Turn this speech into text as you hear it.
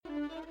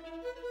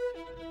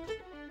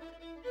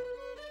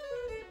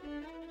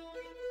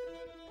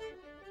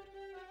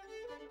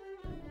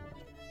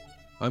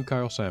I'm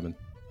Kyle Salmon.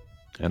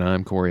 And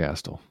I'm Corey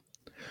Astle.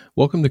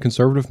 Welcome to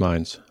Conservative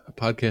Minds, a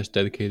podcast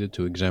dedicated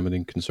to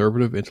examining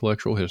conservative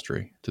intellectual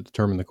history to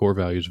determine the core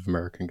values of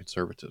American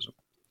conservatism.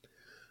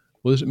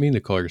 What does it mean to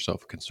call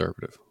yourself a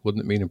conservative? What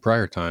did it mean in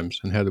prior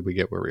times, and how did we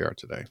get where we are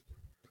today?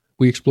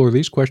 We explore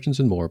these questions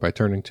and more by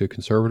turning to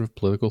conservative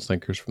political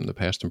thinkers from the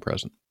past and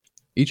present.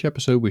 Each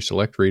episode, we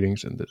select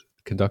readings and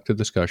conduct a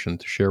discussion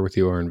to share with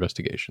you our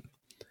investigation.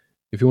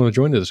 If you want to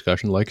join the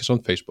discussion, like us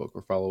on Facebook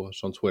or follow us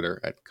on Twitter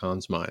at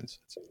ConsMinds.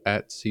 It's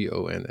at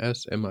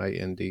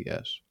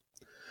CONSMINDS.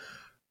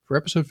 For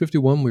episode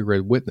 51, we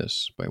read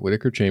Witness by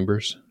Whittaker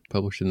Chambers,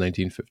 published in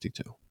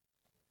 1952.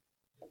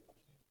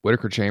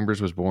 Whittaker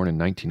Chambers was born in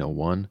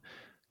 1901,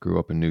 grew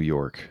up in New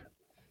York.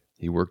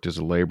 He worked as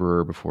a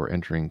laborer before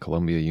entering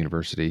Columbia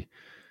University.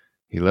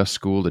 He left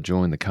school to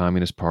join the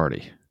Communist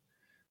Party.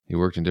 He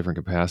worked in different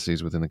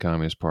capacities within the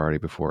Communist Party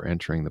before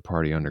entering the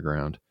party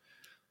underground.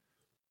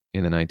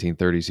 In the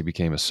 1930s, he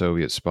became a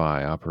Soviet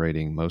spy,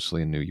 operating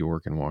mostly in New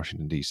York and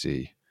Washington,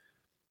 D.C.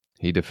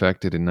 He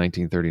defected in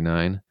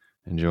 1939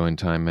 and joined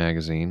Time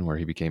magazine, where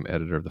he became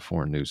editor of the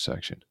foreign news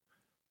section.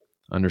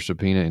 Under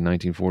subpoena in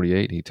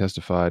 1948, he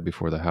testified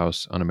before the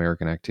House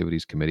Un-American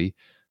Activities Committee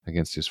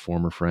against his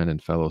former friend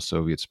and fellow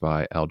Soviet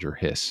spy Alger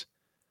Hiss.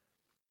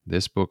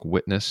 This book,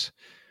 Witness,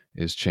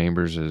 is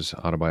Chambers'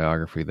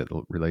 autobiography that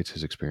relates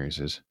his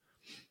experiences.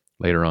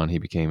 Later on, he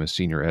became a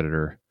senior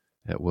editor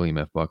at William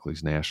F.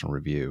 Buckley's National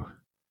Review.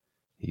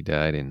 He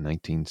died in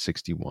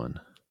 1961.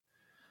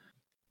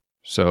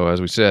 So, as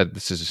we said,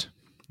 this is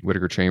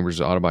Whittaker Chambers'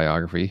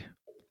 autobiography.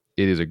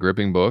 It is a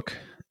gripping book,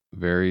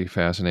 very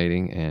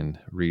fascinating, and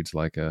reads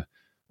like a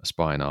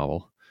spy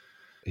novel.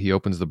 He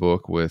opens the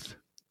book with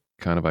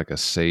kind of like a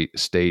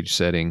stage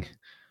setting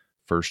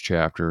first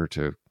chapter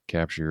to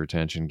capture your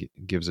attention,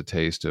 gives a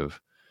taste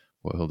of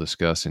what he'll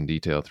discuss in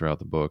detail throughout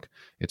the book.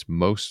 It's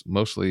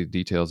mostly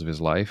details of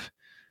his life.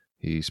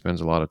 He spends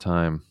a lot of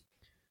time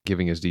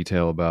giving his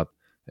detail about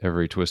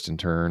every twist and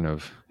turn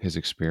of his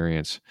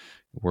experience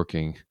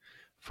working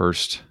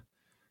first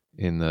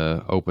in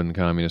the Open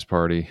Communist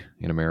Party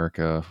in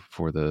America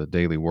for the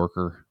Daily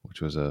Worker, which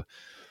was a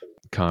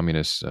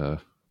communist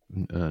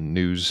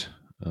news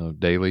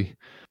daily.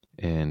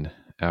 And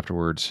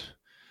afterwards,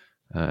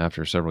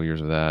 after several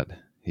years of that,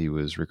 he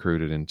was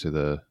recruited into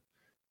the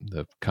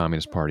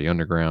Communist Party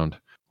underground,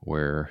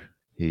 where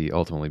he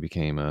ultimately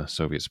became a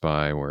Soviet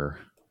spy, where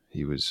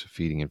he was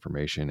feeding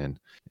information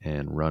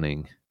and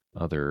running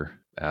other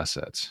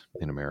assets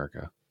in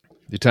America.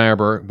 The entire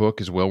book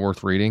is well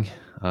worth reading.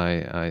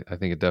 I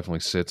think it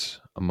definitely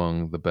sits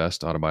among the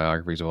best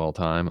autobiographies of all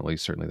time, at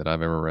least certainly that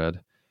I've ever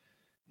read.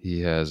 He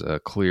has a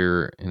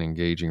clear and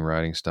engaging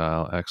writing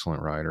style,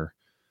 excellent writer.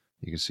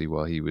 You can see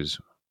why he was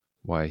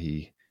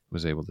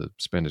able to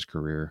spend his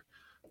career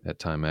at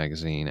Time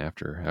magazine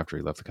after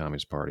he left the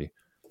Communist Party.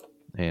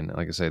 And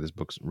like I say, this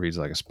book reads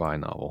like a spy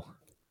novel.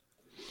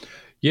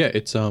 Yeah,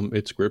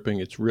 it's gripping.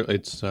 It's real.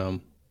 It's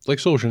like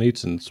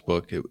Solzhenitsyn's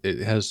book. It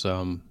has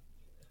a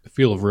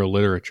feel of real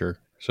literature.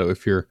 So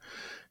if you're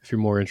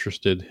more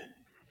interested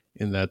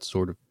in that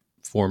sort of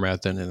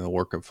format than in the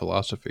work of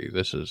philosophy,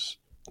 this is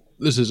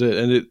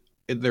it.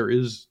 And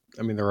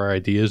there are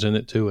ideas in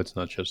it too. It's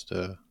not just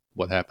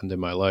what happened in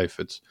my life.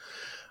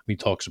 He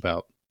talks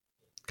about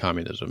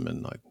communism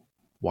and like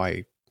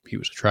why he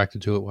was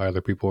attracted to it, why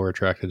other people were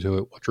attracted to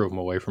it, what drove him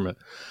away from it.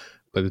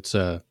 But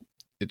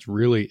it's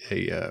really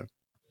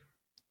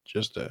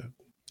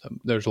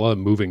there's a lot of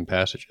moving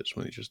passages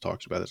when he just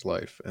talks about his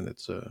life, and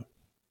it's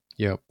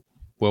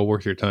well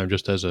worth your time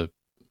just as a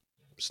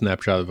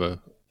snapshot of a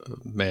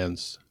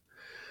man's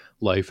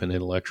life and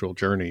intellectual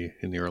journey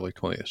in the early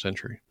 20th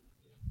century.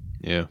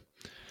 Yeah.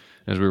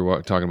 As we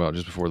were talking about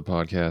just before the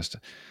podcast,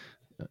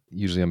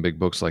 usually on big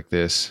books like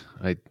this,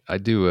 I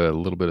do a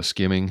little bit of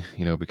skimming,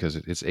 because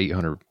it's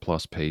 800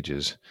 plus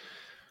pages.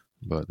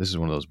 But this is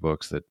one of those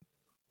books that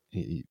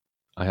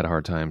I had a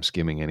hard time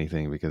skimming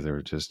anything because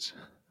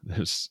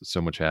there's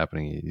so much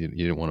happening. You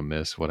didn't want to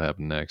miss what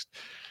happened next.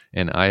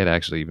 And I had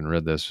actually even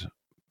read this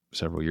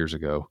several years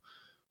ago,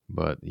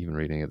 but even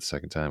reading it the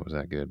second time was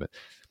that good.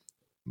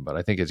 But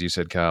I think, as you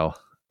said, Kyle,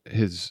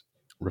 his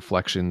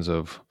reflections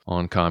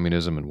on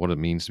communism and what it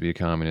means to be a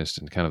communist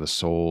and kind of the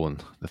soul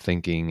and the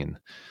thinking and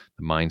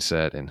the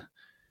mindset.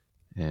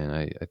 And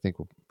I think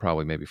we'll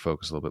probably maybe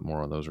focus a little bit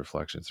more on those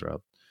reflections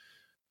throughout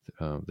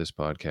this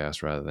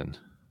podcast rather than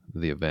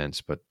the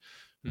events, but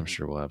I'm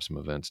sure we'll have some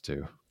events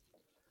too.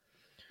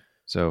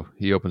 So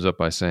he opens up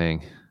by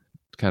saying,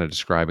 kind of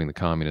describing the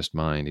communist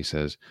mind. He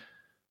says,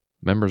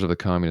 members of the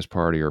Communist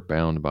Party are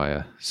bound by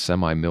a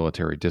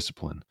semi-military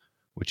discipline,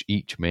 which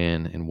each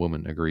man and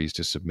woman agrees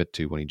to submit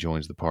to when he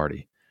joins the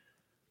party.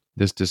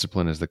 This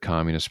discipline is the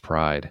communist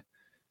pride.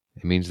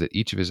 It means that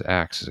each of his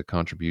acts is a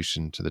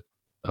contribution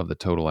of the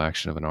total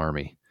action of an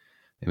army.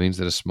 It means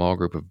that a small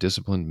group of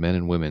disciplined men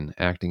and women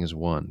acting as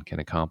one can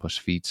accomplish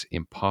feats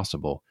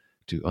impossible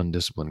to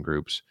undisciplined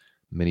groups,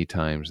 many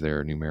times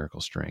their numerical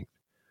strength.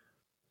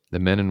 The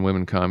men and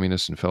women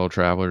communists and fellow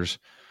travelers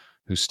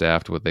who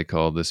staffed what they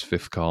called this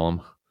fifth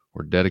column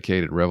were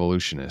dedicated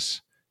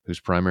revolutionists, whose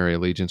primary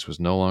allegiance was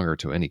no longer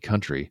to any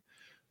country,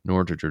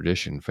 nor to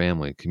tradition,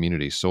 family,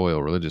 community,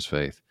 soil, religious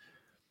faith.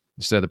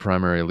 Instead, the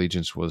primary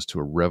allegiance was to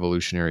a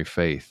revolutionary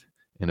faith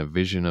and a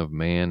vision of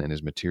man and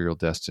his material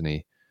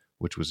destiny,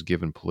 which was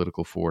given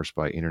political force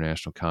by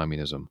international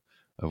communism,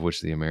 of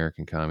which the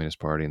American Communist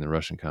Party and the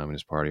Russian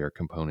Communist Party are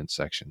component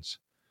sections.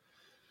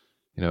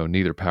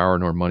 Neither power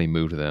nor money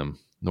moved them,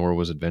 nor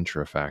was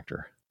adventure a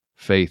factor.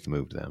 Faith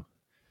moved them.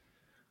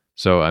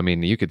 So, I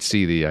mean, you could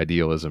see the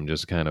idealism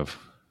just kind of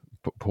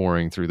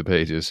pouring through the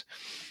pages.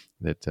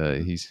 That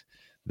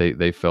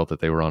they felt that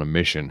they were on a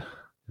mission.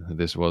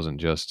 This wasn't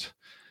just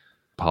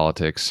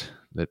politics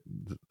that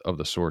of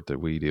the sort that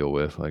we deal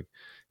with. Like,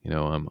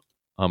 I'm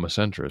a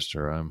centrist,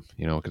 or I'm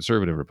a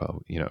conservative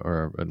Republican,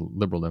 or a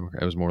liberal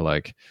Democrat. It was more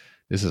like,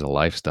 this is a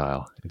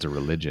lifestyle. It's a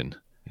religion.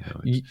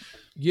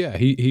 Yeah,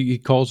 he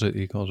calls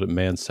it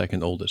man's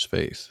second oldest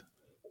faith,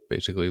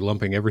 basically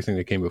lumping everything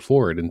that came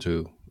before it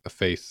into a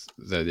faith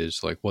that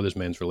is like, what is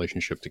man's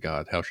relationship to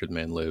God? How should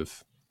man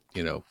live,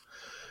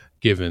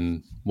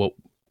 given what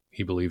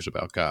he believes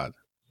about God?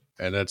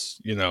 And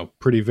that's,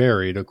 pretty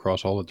varied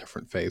across all the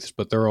different faiths,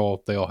 but they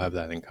all have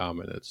that in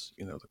common. It's,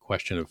 the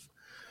question of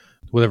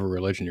whatever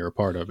religion you're a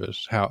part of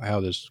is how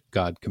does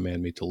God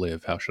command me to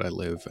live? How should I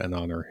live and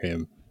honor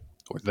him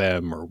or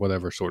them or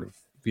whatever sort of,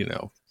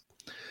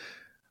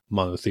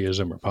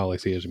 monotheism or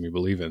polytheism you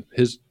believe in.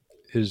 His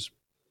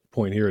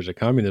point here is that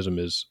communism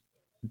is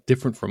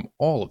different from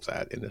all of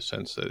that in the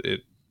sense that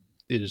it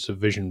is a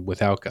vision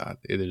without God.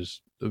 It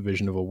is a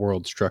vision of a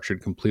world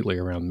structured completely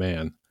around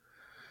man.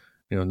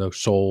 No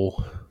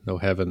soul, no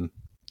heaven,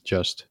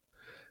 just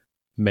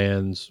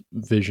man's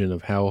vision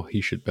of how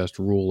he should best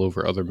rule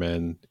over other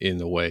men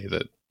in a way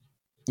that,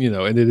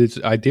 and it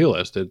is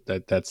idealist.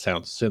 That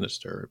sounds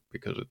sinister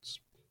because it's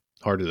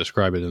hard to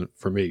describe it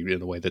for me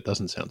in a way that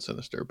doesn't sound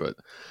sinister. But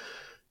I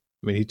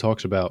mean, he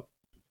talks about,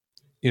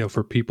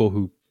 for people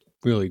who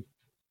really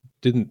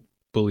didn't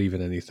believe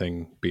in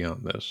anything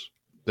beyond this,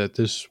 that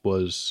this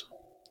was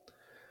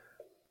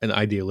an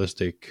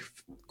idealistic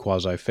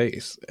quasi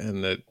faith,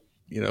 and that,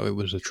 it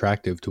was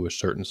attractive to a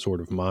certain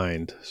sort of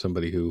mind,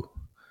 somebody who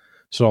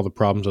saw the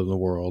problems of the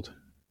world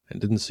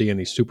and didn't see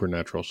any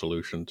supernatural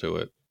solution to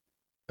it,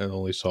 and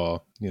only saw,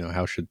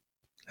 how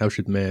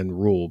should man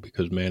rule,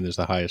 because man is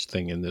the highest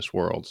thing in this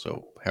world.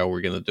 So how are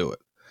we going to do it?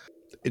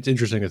 It's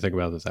interesting to think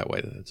about it that way.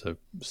 That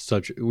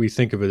we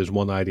think of it as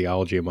one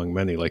ideology among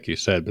many, like you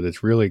said, but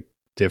it's really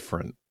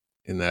different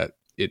in that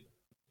it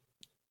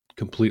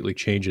completely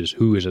changes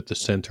who is at the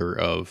center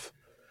of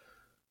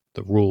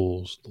the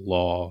rules, the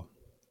law,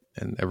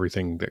 and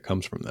everything that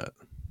comes from that.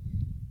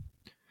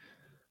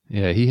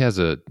 Yeah, he has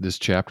this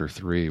chapter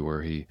 3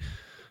 where he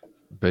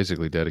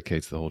basically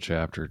dedicates the whole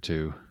chapter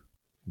to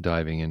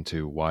diving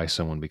into why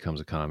someone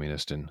becomes a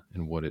communist and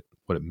what it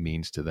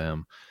means to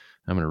them.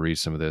 I'm going to read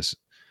some of this.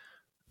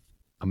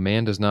 A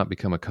man does not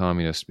become a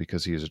communist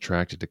because he is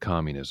attracted to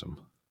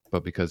communism,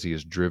 but because he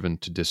is driven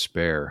to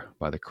despair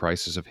by the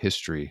crisis of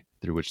history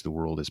through which the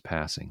world is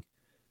passing.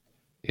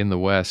 In the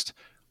West,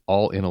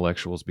 all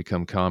intellectuals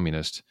become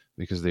communist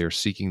because they are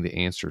seeking the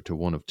answer to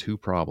one of two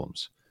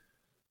problems.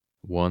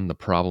 One, the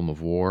problem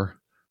of war,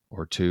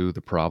 or two,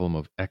 the problem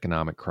of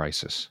economic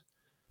crisis.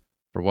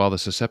 For while the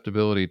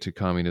susceptibility to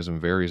communism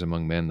varies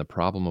among men, the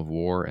problem of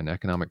war and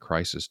economic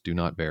crisis do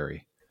not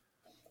vary.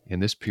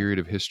 In this period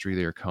of history,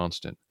 they are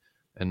constant,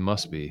 and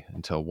must be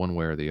until one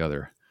way or the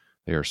other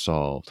they are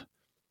solved.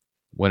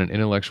 When an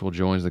intellectual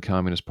joins the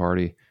Communist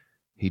Party,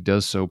 he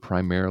does so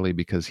primarily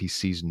because he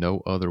sees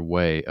no other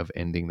way of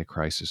ending the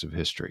crisis of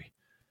history.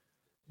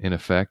 In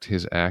effect,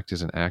 his act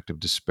is an act of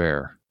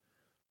despair,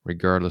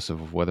 regardless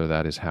of whether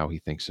that is how he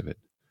thinks of it.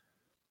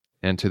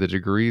 And to the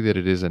degree that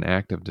it is an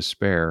act of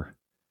despair,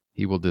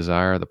 he will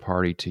desire the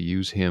party to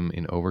use him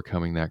in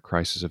overcoming that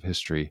crisis of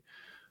history,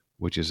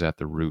 which is at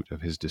the root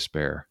of his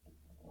despair.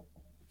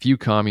 Few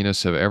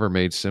communists have ever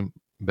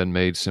been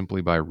made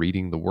simply by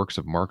reading the works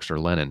of Marx or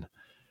Lenin.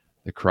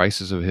 The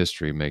crisis of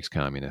history makes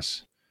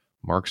communists.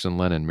 Marx and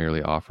Lenin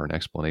merely offer an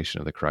explanation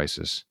of the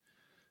crisis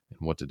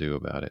and what to do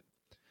about it.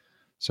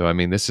 So, I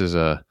mean, this is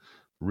a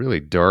really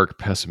dark,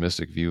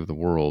 pessimistic view of the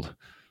world.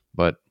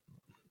 But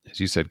as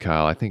you said,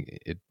 Kyle, I think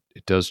it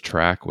does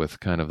track with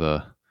kind of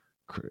the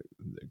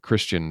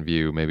Christian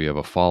view, maybe, of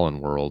a fallen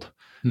world,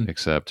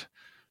 except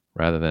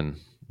rather than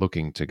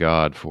looking to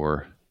God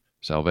for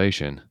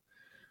salvation,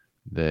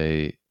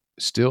 they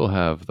still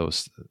have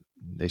those.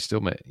 They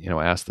still,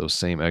 ask those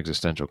same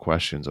existential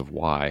questions of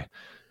why.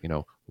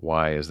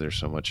 Why is there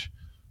so much?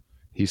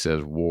 He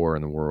says war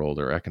in the world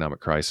or economic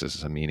crisis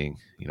is a meaning.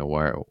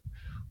 Why?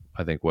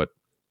 I think what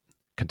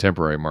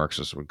contemporary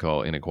Marxists would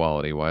call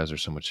inequality. Why is there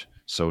so much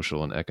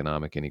social and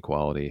economic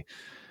inequality?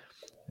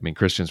 I mean,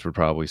 Christians would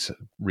probably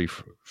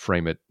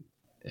reframe it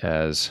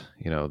as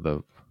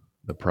the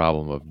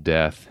problem of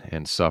death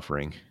and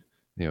suffering.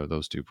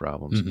 Those two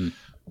problems. Mm-hmm.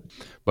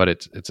 But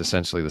it's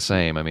essentially the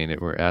same. I mean,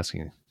 we're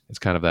asking. It's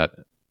kind of that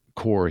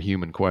core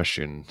human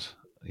question,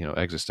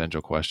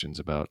 existential questions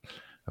about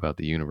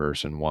the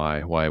universe and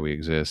why we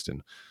exist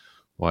and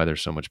why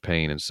there's so much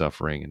pain and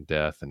suffering and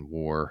death and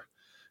war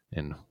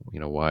and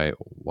why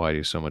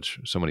do so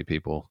many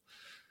people,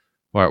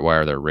 why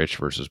are there rich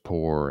versus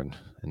poor, and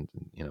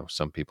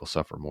some people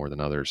suffer more than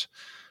others.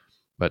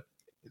 But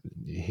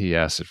he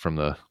asks it from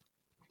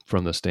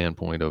the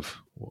standpoint of,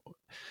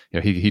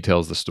 he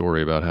tells the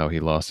story about how he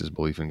lost his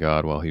belief in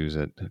God while he was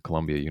at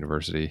Columbia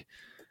University,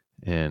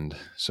 and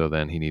so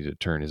then he needed to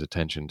turn his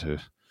attention to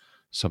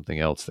something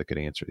else that could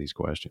answer these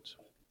questions.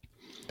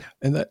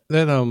 And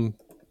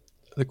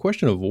the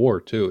question of war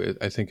too,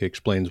 I think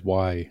explains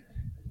why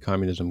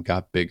communism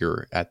got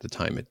bigger at the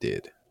time it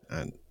did,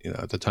 and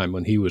at the time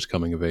when he was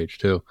coming of age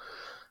too.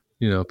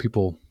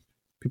 People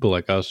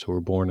like us who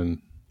were born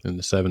in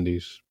the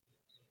 70s,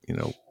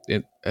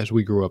 as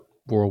we grew up,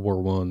 World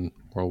War One,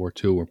 World War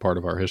Two were part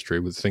of our history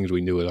with things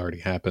we knew had already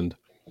happened.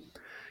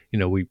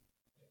 We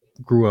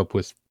grew up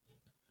with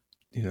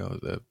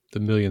the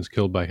millions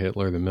killed by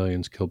Hitler, the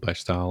millions killed by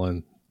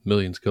Stalin,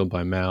 millions killed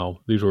by Mao.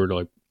 These were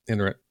like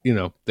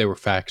they were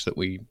facts that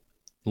we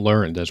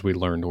learned as we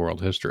learned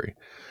world history.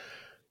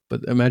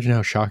 But imagine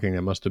how shocking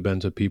it must have been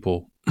to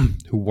people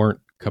who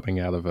weren't coming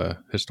out of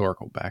a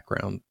historical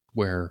background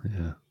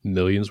where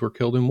millions were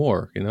killed in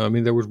war. I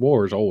mean, there was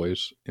wars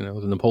always. The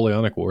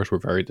Napoleonic Wars were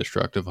very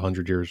destructive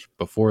 100 years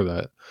before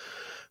that.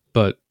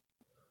 But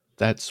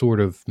that sort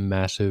of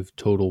massive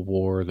total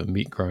war, the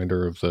meat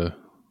grinder of the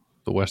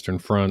Western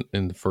Front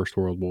in the First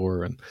World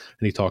War, and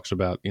he talks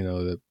about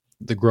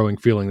the growing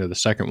feeling that the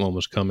second one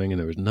was coming, and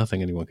there was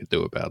nothing anyone could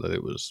do about it.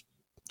 It was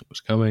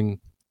coming,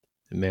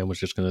 and man was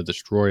just going to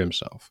destroy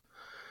himself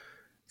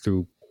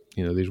through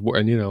these war.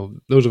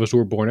 And those of us who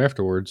were born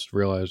afterwards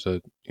realized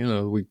that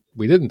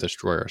we didn't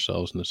destroy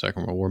ourselves in the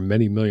Second World War.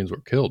 Many millions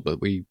were killed,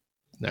 but we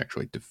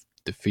actually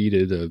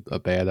defeated a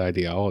bad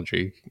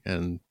ideology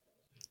and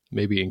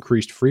maybe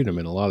increased freedom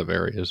in a lot of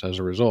areas as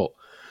a result.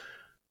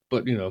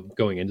 But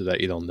going into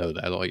that, you don't know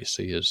that. All you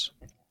see is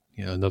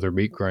another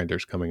meat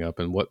grinder's coming up,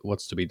 and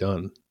what's to be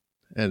done.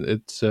 And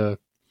it's I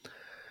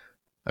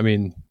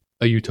mean,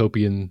 a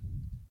utopian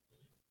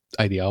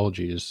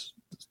ideology is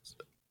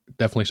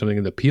definitely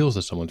something that appeals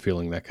to someone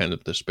feeling that kind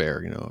of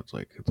despair. It's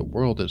like the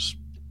world is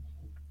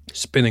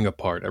spinning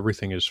apart,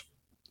 everything is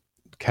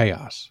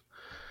chaos,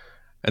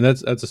 and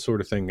that's the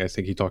sort of thing I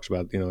think he talks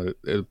about.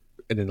 An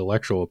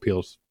intellectual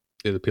appeals.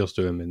 It appeals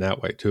to him in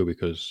that way too,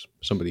 because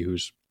somebody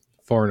who's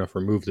far enough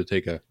removed to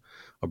take a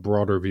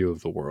broader view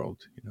of the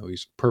world.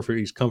 He's perfect.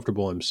 He's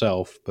comfortable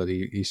himself, but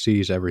he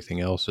sees everything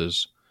else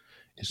as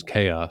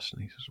chaos.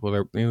 And he says,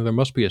 well, there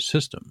must be a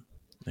system.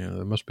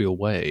 There must be a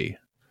way.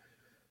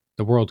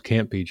 The world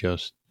can't be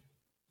just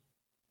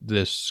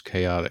this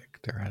chaotic.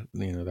 There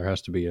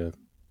has to be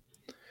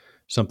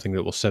something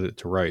that will set it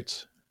to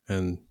rights.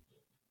 And,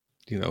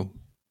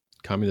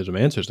 communism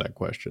answers that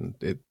question.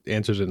 It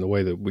answers it in the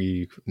way that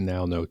we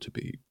now know to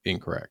be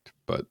incorrect,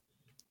 but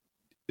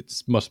it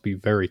must be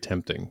very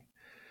tempting.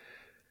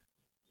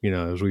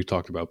 As we've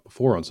talked about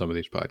before on some of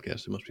these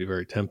podcasts, it must be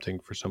very tempting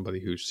for somebody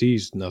who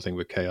sees nothing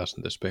but chaos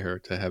and despair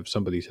to have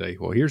somebody say,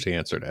 well, here's the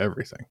answer to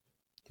everything.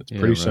 It's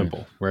pretty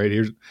simple, right?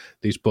 Here's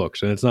these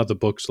books. And it's not the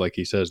books, like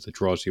he says, that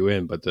draws you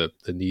in, but the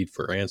need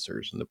for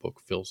answers, and the book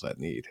fills that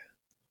need.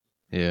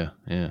 Yeah.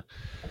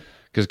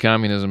 Because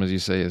communism, as you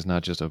say, is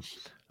not just a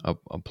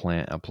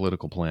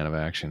political plan of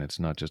action. It's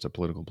not just a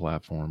political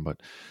platform,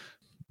 but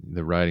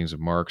the writings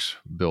of Marx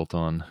built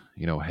on,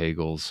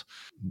 Hegel's,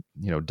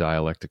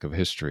 dialectic of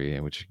history,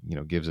 which,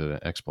 gives it an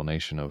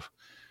explanation of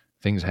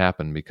things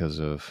happen because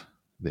of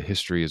the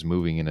history is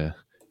moving in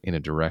a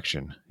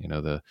direction.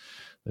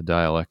 The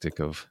dialectic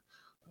of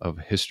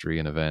history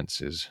and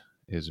events is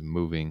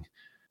moving,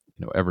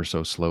 ever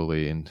so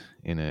slowly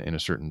in a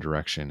certain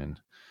direction.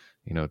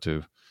 And,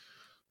 to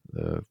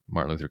the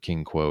Martin Luther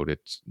King quote,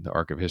 it's the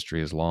arc of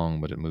history is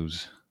long, but it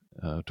moves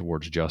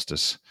towards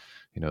justice.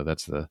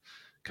 That's the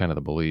kind of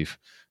the belief,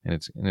 and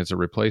it's a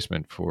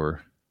replacement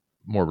for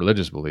more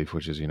religious belief,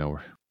 which is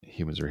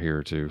humans are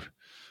here to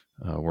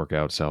work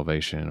out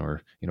salvation,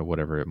 or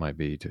whatever it might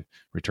be, to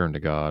return to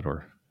God,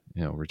 or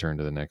return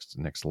to the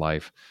next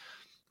life.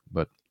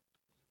 But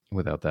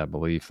without that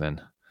belief,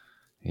 then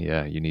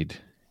you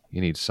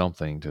need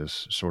something to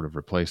sort of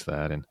replace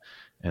that, and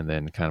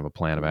then kind of a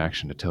plan of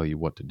action to tell you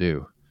what to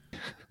do.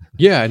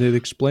 Yeah, and it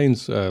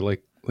explains,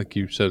 like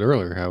you said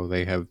earlier, how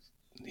they have,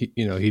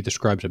 he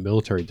describes a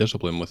military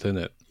discipline within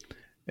it,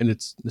 and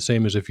it's the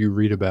same as if you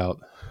read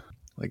about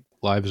like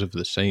lives of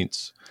the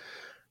saints,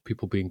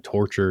 people being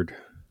tortured,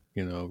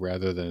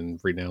 rather than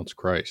renounce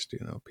Christ.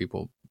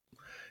 People,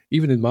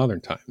 even in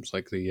modern times,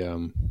 like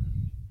the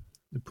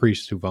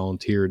priest who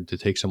volunteered to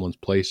take someone's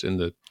place in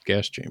the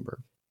gas chamber.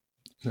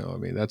 I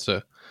mean,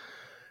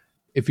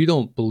 if you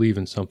don't believe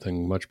in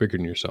something much bigger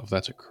than yourself,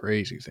 that's a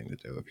crazy thing to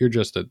do. If you're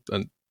just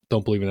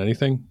don't believe in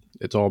anything,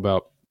 it's all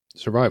about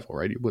survival,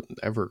 right? You wouldn't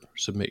ever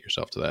submit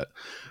yourself to that.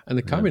 And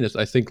the communist,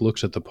 I think,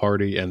 looks at the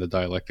party and the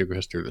dialectic of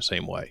history the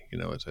same way.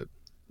 It's a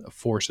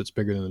force that's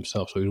bigger than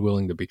himself, so he's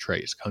willing to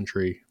betray his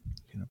country,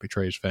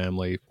 betray his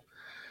family,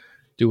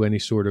 do any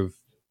sort of,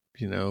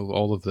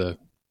 all of the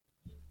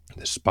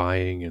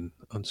spying and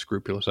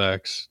unscrupulous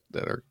acts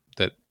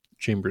that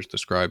Chambers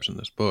describes in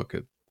this book.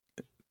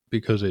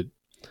 because it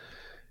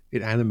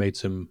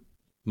animates him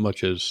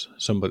much as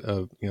somebody,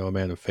 a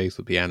man of faith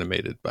would be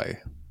animated by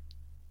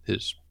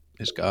his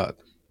his God.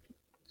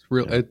 It's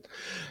real. Yeah.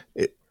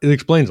 It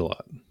explains a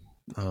lot.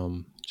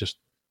 Just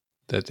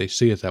that they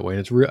see it that way, and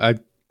it's real.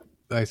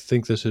 I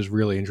think this is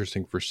really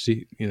interesting for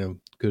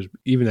because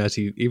even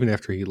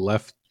after he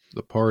left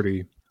the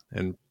party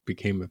and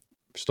became a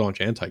staunch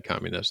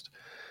anti-communist,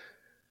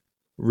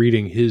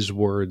 reading his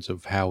words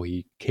of how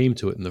he came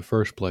to it in the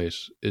first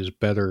place is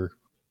better.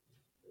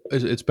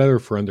 It's better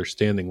for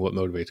understanding what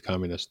motivates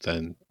communists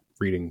than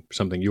reading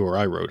something you or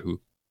I wrote, who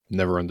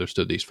never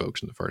understood these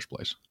folks in the first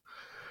place.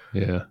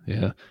 Yeah.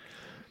 Yeah.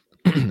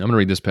 I'm going to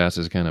read this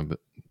passage, kind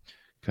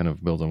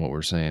of build on what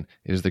we're saying.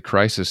 It is the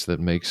crisis that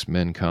makes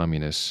men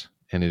communists,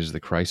 and it is the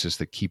crisis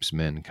that keeps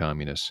men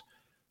communists.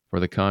 For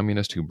the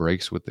communist who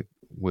breaks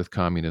with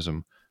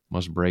communism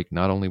must break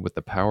not only with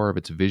the power of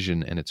its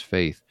vision and its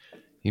faith,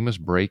 he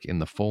must break in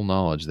the full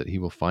knowledge that he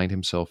will find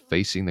himself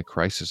facing the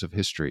crisis of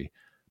history,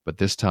 but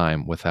this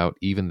time without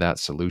even that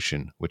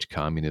solution which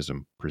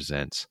communism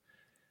presents.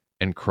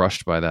 And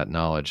crushed by that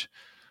knowledge,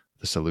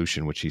 the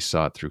solution which he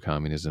sought through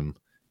communism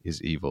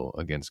is evil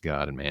against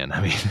God and man.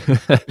 I mean,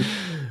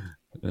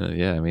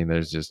 yeah, I mean,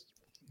 there's just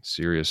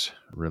serious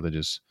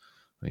religious,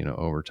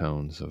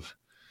 overtones of,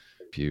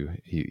 if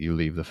you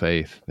leave the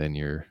faith, then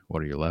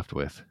what are you left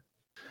with?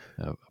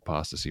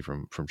 Apostasy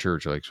from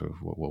church. Like, so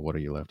what are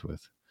you left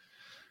with?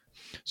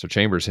 So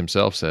Chambers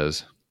himself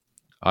says,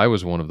 I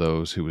was one of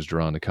those who was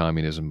drawn to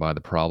communism by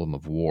the problem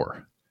of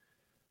war.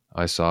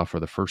 I saw for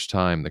the first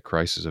time the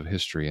crisis of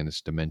history and its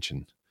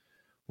dimension.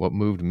 What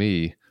moved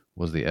me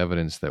was the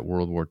evidence that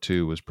World War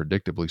II was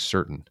predictably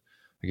certain.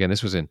 Again,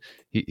 this was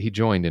he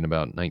joined in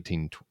about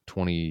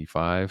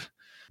 1925,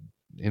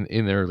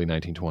 in the early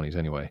 1920s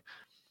anyway.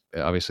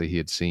 Obviously, he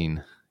had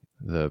seen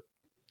the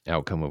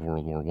outcome of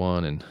World War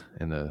I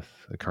and the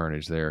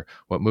carnage there.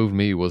 What moved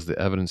me was the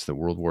evidence that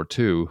World War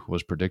II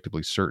was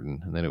predictably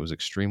certain and that it was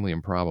extremely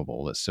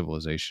improbable that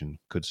civilization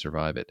could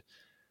survive it.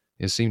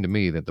 It seemed to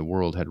me that the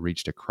world had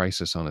reached a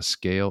crisis on a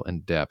scale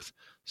and depth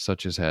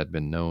such as had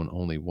been known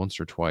only once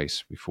or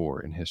twice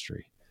before in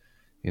history.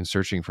 In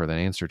searching for the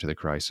answer to the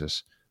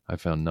crisis, I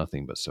found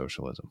nothing but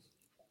socialism.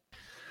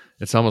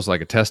 It's almost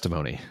like a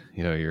testimony.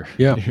 You're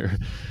Yeah.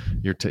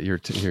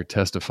 you're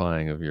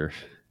testifying of your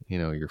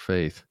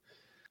faith.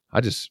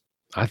 I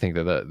think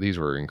that these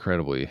were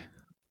incredibly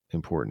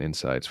important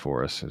insights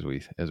for us as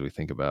we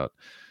think about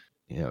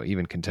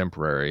even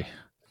contemporary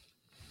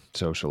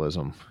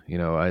socialism.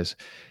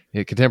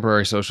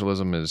 Contemporary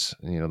socialism is,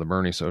 the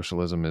Bernie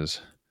socialism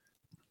is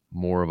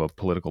more of a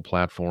political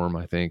platform.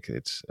 I think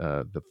it's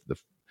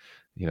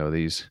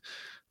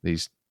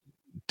these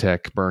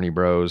tech Bernie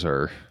bros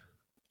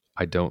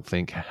I don't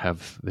think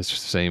have this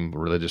same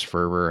religious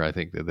fervor. I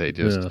think that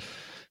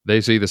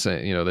they see the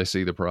same, they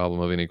see the problem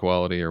of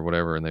inequality or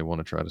whatever, and they want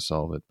to try to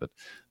solve it, but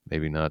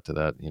maybe not to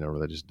that,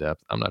 religious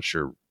depth. I'm not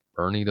sure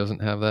Bernie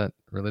doesn't have that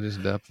religious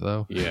depth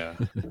though. Yeah.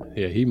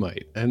 Yeah, he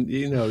might. And,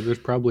 there's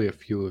probably a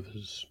few of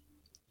his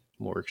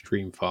more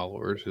extreme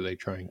followers who they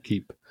try and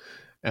keep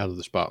out of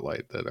the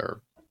spotlight that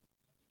are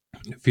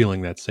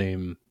feeling that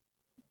same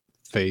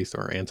faith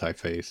or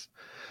anti-faith.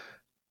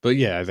 But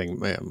yeah, I think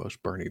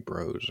most Bernie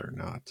bros are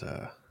not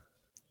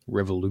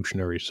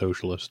revolutionary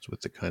socialists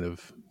with the kind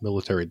of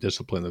military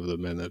discipline of the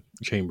men that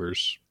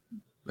Chambers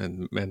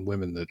and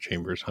women that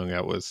Chambers hung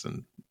out with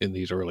in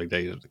these early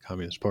days of the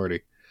Communist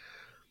Party.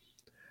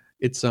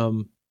 It's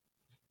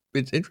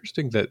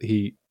interesting that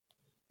he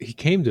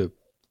came to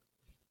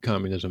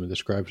communism and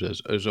describes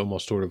it as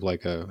almost sort of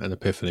like an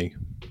epiphany.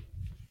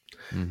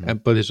 Mm-hmm.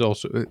 But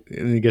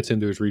and he gets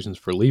into his reasons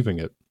for leaving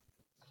it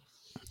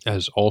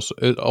as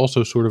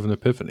also sort of an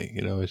epiphany.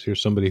 Is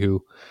here's somebody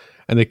who,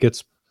 and it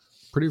gets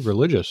pretty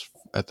religious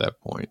at that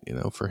point.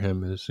 For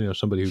him is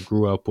somebody who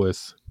grew up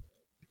with.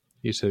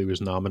 He said he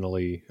was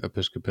nominally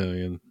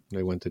Episcopalian.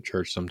 They went to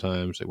church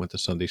sometimes. They went to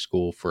Sunday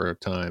school for a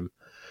time,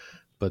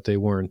 but they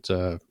weren't.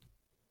 As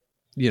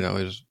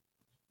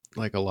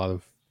like a lot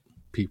of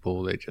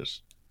people, they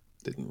just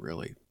didn't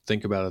really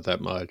think about it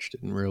that much.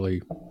 Didn't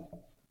really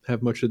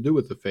have much to do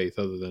with the faith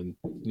other than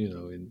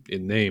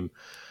in name.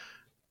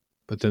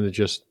 But then it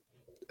just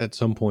at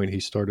some point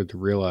he started to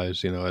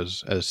realize,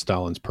 as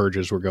Stalin's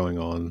purges were going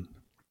on,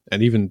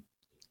 and even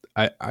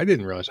I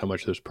didn't realize how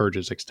much those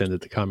purges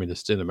extended to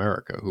communists in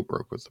America who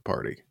broke with the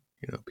party.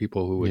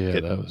 People who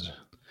would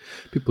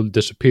people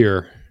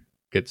disappear,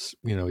 gets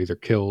either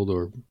killed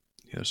or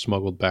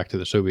smuggled back to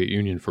the Soviet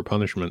Union for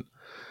punishment.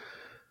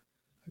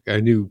 I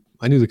knew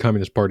the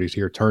communist parties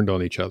here turned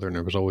on each other, and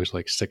there was always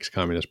like 6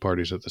 communist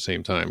parties at the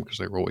same time because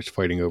they were always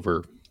fighting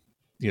over,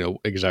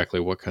 exactly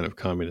what kind of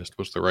communist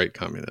was the right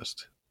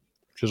communist,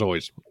 which is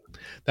always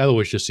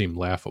just seemed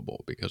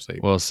laughable because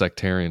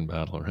sectarian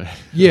battle, right?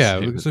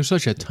 Yeah, because there's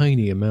such a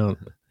tiny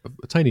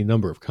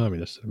number of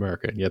communists in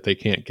America, and yet they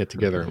can't get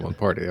together in one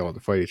party. They all have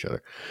to fight each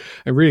other.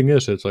 And reading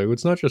this, it's like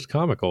it's not just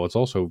comical; it's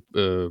also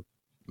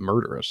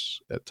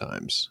murderous at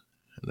times,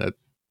 and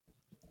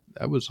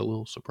that was a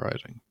little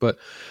surprising. But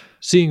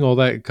seeing all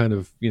that kind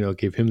of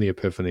gave him the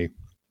epiphany,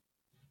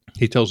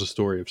 he tells a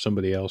story of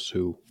somebody else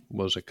who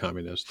was a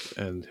communist,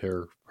 and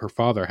her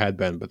father had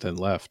been, but then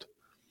left,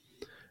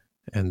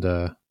 and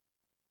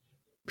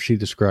she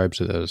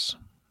describes it as.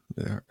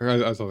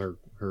 I thought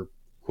her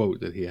quote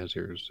that he has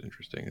here is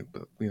interesting.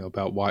 But,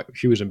 about why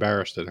she was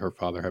embarrassed at her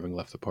father having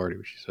left the party.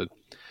 She said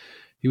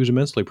he was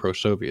immensely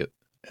pro-Soviet,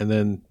 and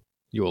then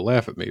you will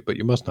laugh at me, but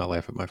you must not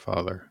laugh at my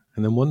father.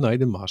 And then one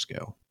night in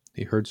Moscow,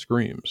 he heard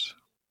screams.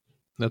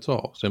 That's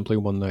all. Simply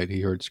one night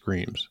he heard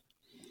screams.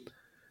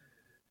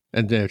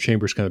 And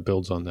Chambers kind of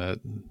builds on that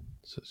and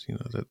says,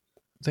 that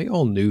they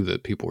all knew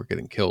that people were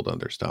getting killed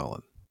under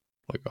Stalin,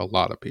 like a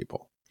lot of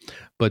people,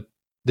 but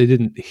they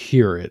didn't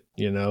hear it.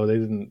 They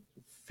didn't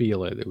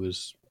feel it. It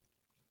was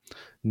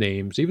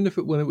names, even if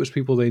when it was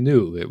people they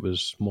knew, it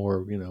was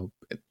more,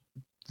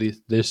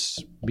 this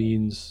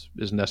means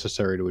is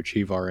necessary to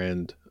achieve our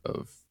end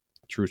of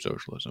true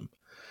socialism.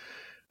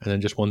 And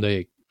then just one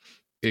day,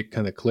 it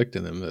kind of clicked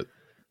in him that,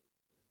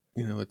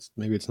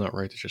 it's not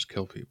right to just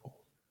kill people.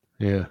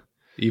 Yeah.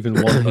 Even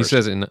one person. He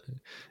says in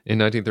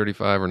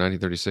 1935 or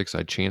 1936,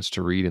 I chanced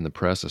to read in the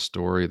press a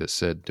story that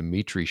said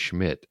Dmitri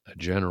Schmidt, a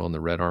general in the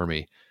Red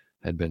Army,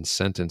 had been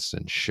sentenced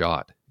and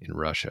shot in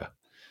Russia.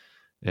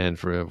 And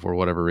for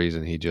whatever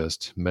reason, he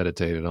just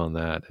meditated on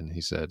that. And he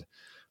said,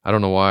 I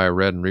don't know why I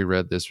read and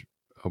reread this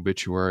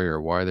obituary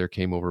or why there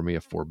came over me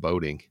a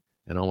foreboding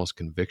and almost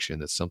conviction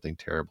that something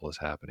terrible is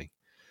happening.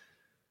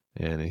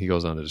 And he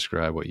goes on to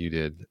describe what you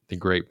did. The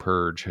Great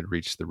Purge had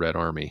reached the Red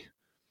Army.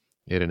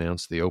 It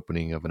announced the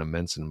opening of an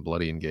immense and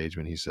bloody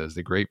engagement. He says,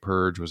 the Great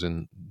Purge was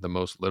in the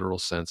most literal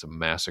sense a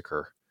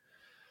massacre.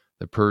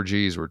 The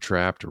purgees were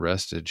trapped,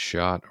 arrested,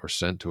 shot, or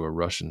sent to a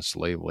Russian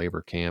slave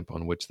labor camp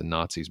on which the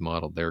Nazis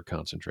modeled their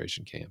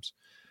concentration camps.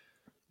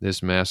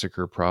 This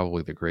massacre,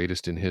 probably the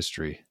greatest in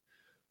history,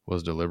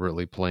 was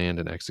deliberately planned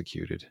and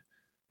executed.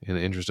 In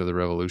the interest of the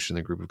revolution,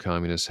 the group of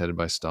communists headed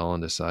by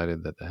Stalin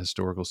decided that the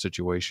historical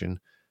situation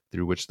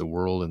through which the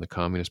world and the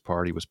Communist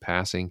Party was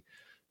passing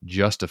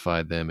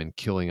justified them in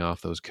killing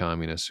off those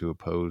communists who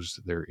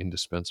opposed their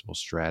indispensable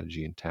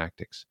strategy and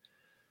tactics.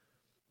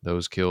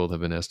 Those killed have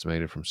been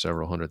estimated from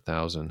several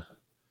 100,000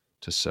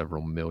 to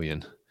several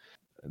million.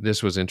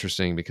 This was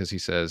interesting because he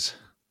says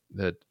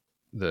that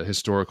the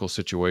historical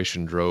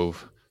situation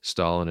drove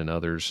Stalin and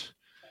others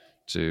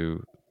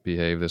to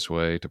behave this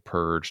way, to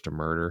purge, to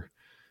murder.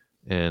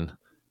 And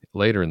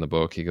later in the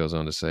book, he goes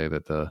on to say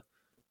that the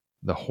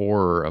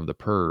horror of the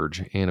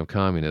purge and of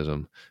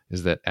communism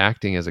is that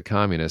acting as a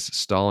communist,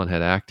 Stalin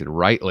had acted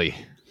rightly.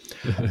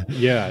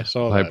 Yeah, I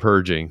saw by that.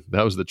 purging.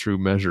 That was the true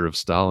measure of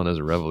Stalin as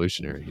a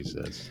revolutionary, he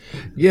says.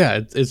 Yeah,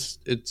 it's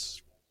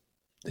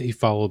he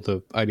followed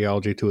the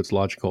ideology to its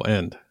logical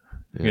end.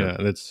 Yeah,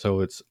 and it's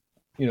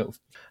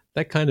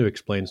that kind of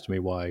explains to me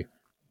why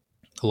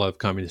a lot of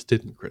communists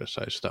didn't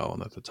criticize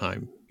Stalin at the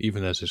time,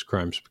 even as his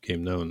crimes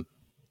became known.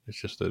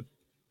 It's just that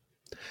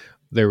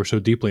they were so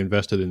deeply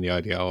invested in the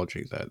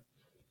ideology that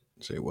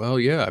say, well,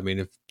 yeah, I mean,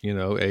 if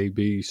A,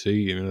 B,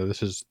 C,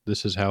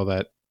 this is how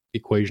that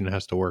equation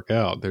has to work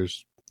out.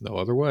 There's no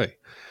other way.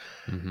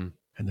 Mm-hmm.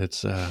 And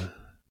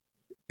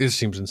it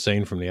seems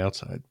insane from the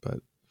outside, but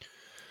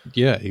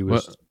yeah, he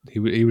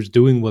was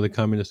doing what a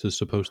communist is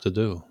supposed to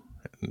do.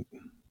 And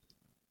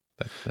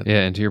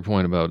and to your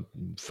point about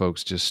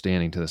folks just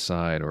standing to the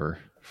side or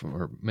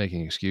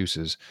making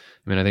excuses,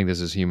 I mean, I think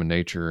this is human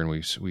nature, and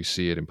we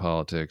see it in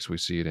politics, we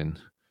see it in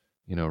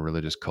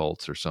religious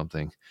cults or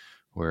something,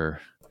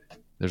 where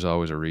there's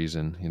always a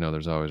reason,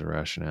 there's always a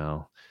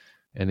rationale,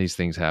 and these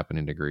things happen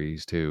in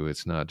degrees too.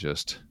 It's not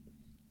just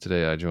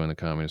today I join the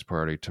Communist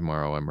Party,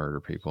 tomorrow I murder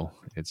people.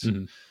 It's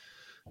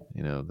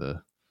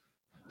the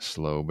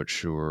slow but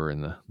sure,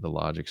 and the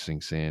logic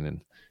sinks in,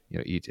 and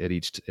at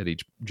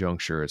each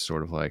juncture it's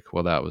sort of like,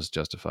 well, that was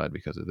justified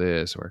because of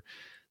this, or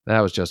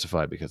that was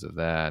justified because of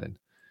that, and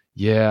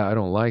yeah, I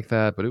don't like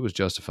that, but it was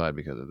justified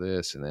because of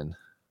this, and then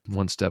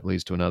one step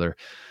leads to another.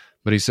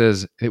 But he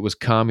says it was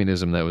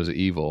communism that was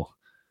evil,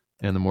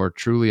 and the more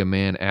truly a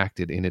man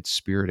acted in its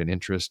spirit and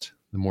interest,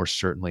 the more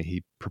certainly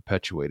he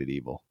perpetuated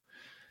evil.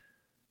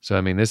 So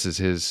I mean, this is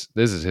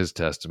his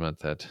testament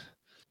that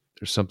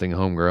there's something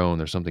homegrown,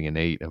 there's something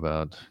innate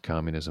about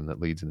communism that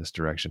leads in this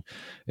direction.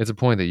 It's a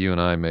point that you and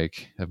I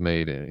have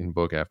made in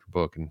book after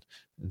book, and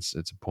it's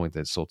a point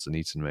that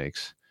Solzhenitsyn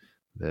makes,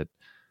 that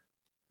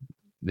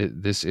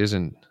this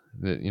isn't,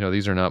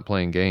 these are not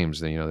playing games.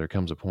 There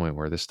comes a point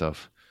where this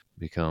stuff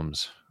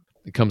comes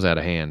out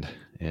of hand,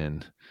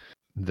 and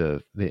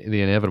the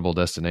inevitable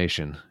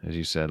destination, as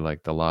you said,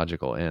 like the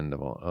logical end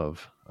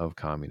of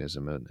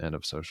communism and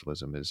of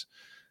socialism is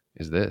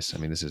this. I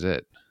mean, this is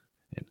it.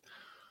 And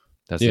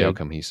that's the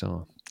outcome he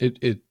saw.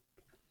 It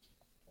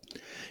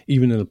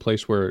even in a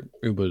place where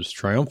it was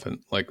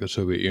triumphant, like the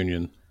Soviet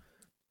Union,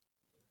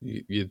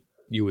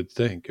 you would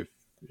think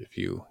if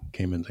you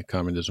came into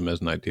communism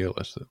as an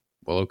idealist that,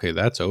 well, okay,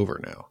 that's over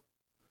now.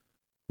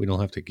 We don't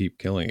have to keep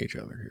killing each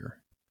other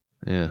here.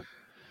 Yeah.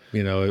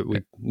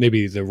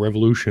 Maybe the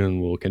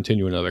revolution will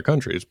continue in other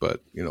countries,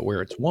 but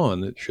where it's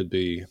won, it should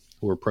be,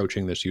 we're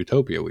approaching this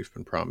utopia we've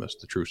been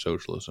promised, the true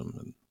socialism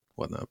and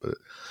whatnot, but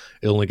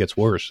it only gets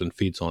worse and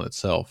feeds on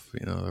itself.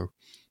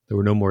 There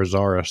were no more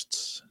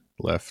czarists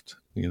left.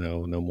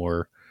 No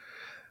more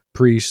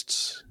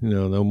priests.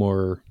 No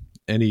more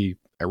any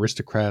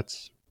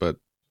aristocrats. But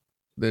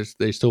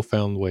they still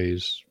found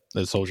ways,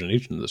 as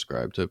Solzhenitsyn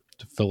described, to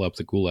fill up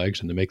the gulags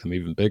and to make them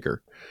even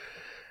bigger.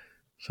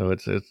 So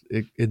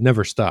it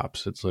never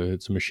stops. It's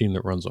a machine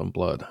that runs on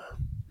blood.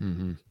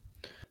 Mm-hmm.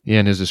 Yeah,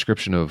 in his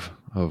description of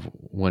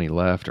when he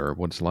left or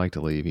what it's like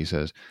to leave, he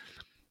says,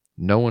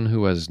 "No one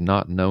who has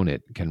not known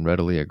it can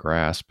readily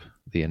grasp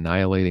the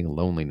annihilating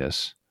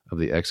loneliness of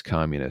the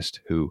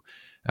ex-communist who,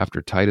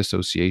 after tight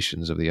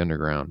associations of the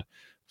underground,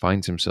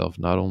 finds himself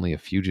not only a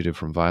fugitive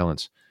from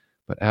violence,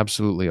 but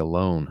absolutely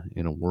alone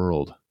in a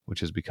world which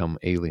has become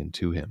alien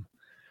to him,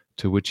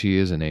 to which he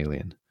is an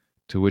alien,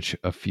 to which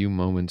a few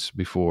moments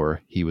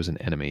before he was an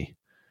enemy.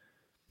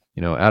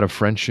 Out of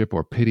friendship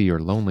or pity or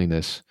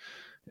loneliness,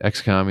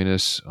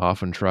 ex-communists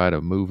often try to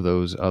move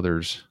those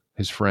others,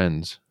 his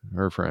friends,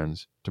 her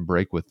friends, to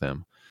break with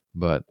them.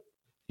 But,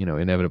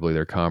 inevitably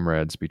their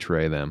comrades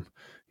betray them."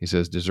 He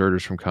says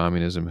deserters from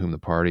communism whom the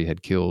party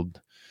had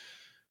killed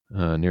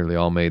nearly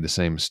all made the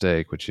same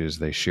mistake, which is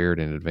they shared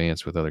in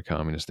advance with other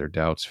communists their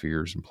doubts,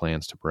 fears, and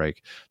plans to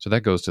break. So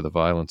that goes to the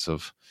violence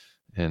of,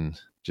 and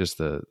just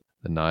the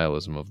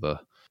nihilism of the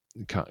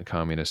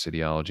communist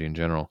ideology in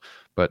general.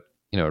 But,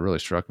 it really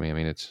struck me. I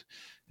mean, it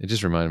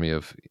just reminded me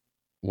of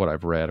what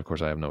I've read. Of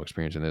course, I have no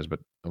experience in this, but,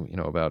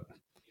 about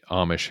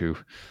Amish who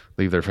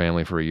leave their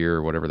family for a year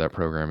or whatever that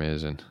program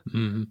is. And,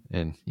 Mm-hmm.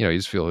 and, you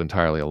just feel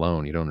entirely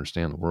alone. You don't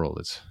understand the world.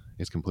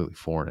 It's completely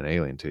foreign and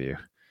alien to you.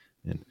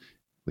 And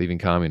leaving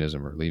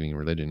communism or leaving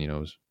religion,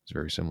 is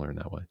very similar in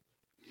that way.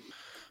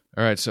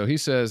 All right. So he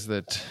says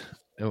that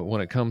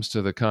when it comes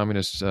to the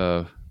communist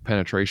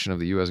penetration of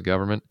the U.S.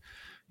 government,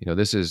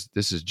 this is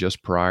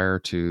just prior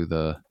to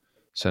the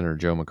Senator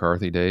Joe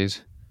McCarthy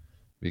days,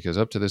 because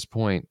up to this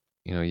point,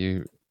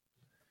 you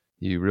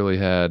really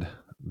had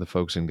the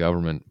folks in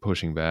government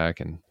pushing back,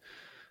 and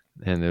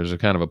there's a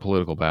kind of a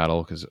political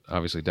battle because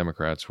obviously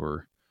Democrats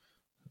were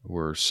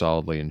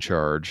solidly in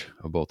charge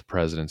of both the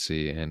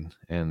presidency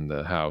and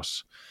the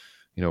House,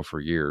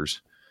 for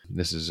years.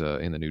 This is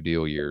in the New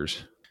Deal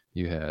years.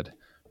 You had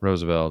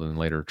Roosevelt and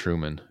later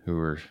Truman who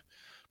were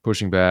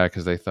pushing back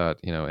because they thought,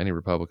 any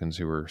Republicans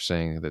who were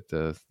saying that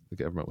the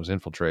government was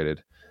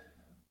infiltrated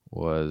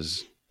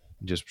was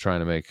just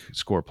trying to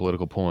score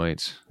political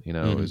points.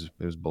 Mm-hmm.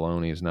 It was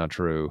baloney. It's not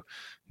true.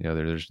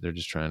 They're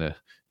just trying to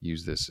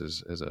use this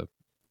as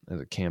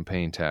a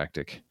campaign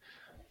tactic.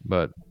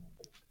 But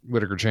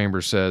Whittaker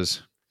Chambers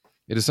says,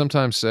 "It is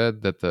sometimes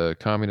said that the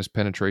communist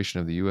penetration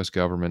of the U.S.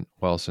 government,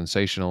 while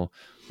sensational,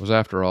 was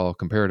after all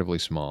comparatively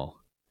small.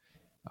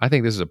 I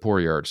think this is a poor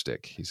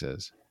yardstick," he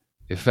says.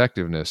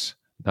 "Effectiveness,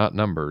 not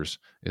numbers,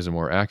 is a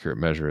more accurate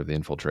measure of the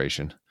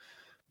infiltration.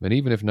 But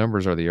even if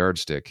numbers are the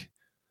yardstick,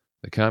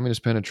 the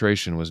communist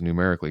penetration was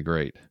numerically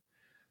great.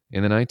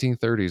 In the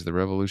 1930s, the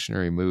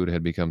revolutionary mood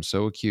had become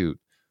so acute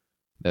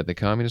that the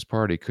Communist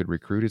Party could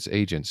recruit its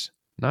agents,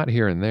 not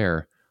here and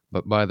there,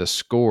 but by the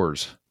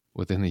scores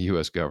within the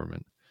U.S.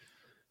 government.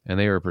 And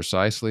they were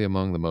precisely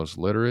among the most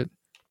literate,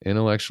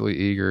 intellectually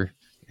eager,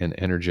 and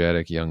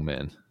energetic young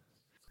men.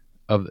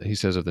 He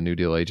says of the New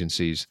Deal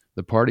agencies,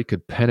 the party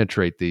could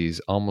penetrate these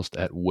almost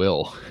at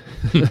will."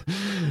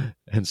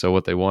 And so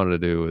what they wanted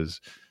to do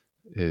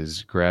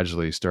is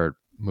gradually start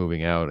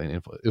moving out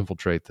and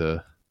infiltrate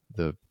the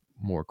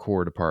more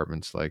core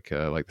departments like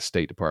the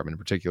State Department in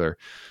particular,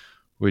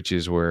 which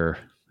is where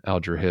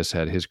Alger Hiss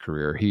had his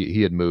career.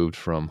 He had moved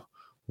from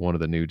one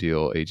of the New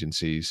Deal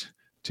agencies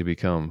to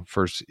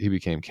he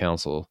became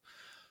counsel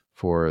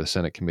for a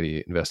Senate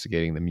committee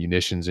investigating the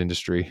munitions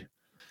industry.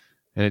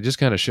 And it just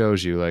kind of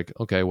shows you like,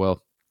 okay,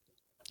 well,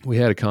 we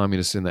had a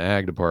communist in the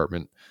ag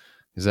department.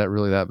 Is that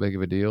really that big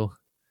of a deal?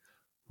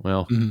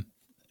 Well, Mm-hmm.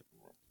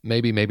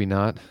 maybe, maybe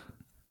not.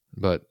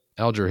 But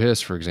Alger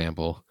Hiss, for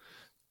example,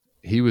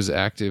 he was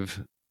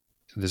active.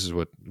 This is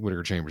what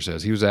Whittaker Chambers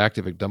says. He was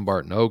active at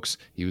Dumbarton Oaks.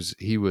 He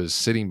was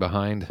sitting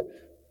behind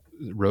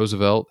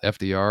Roosevelt,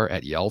 FDR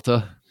at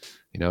Yalta.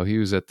 He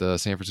was at the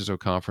San Francisco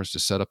conference to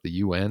set up the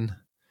UN.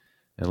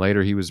 And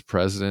later he was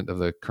president of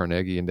the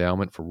Carnegie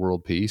Endowment for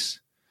World Peace.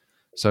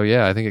 So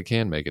yeah, I think it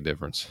can make a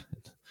difference.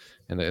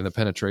 And the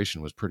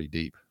penetration was pretty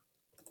deep.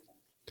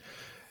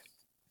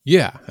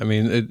 Yeah, I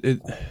mean,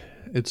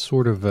 it's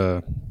sort of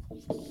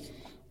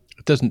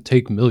it doesn't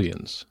take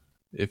millions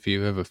if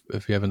you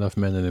have enough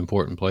men in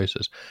important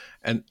places.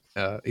 And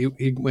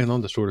he went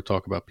on to sort of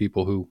talk about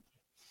people who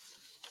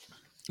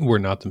were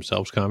not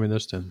themselves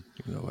communist and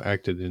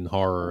acted in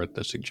horror at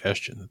the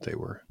suggestion that they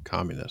were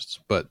communists,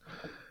 but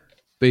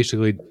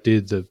basically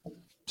did the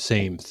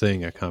same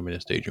thing a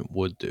communist agent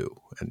would do,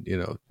 and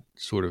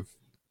sort of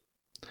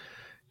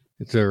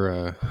they're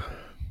I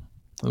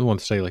don't want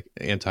to say like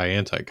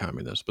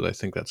anti-communist, but I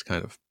think that's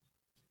kind of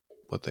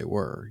what they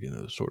were.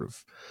 Sort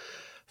of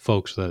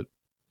folks that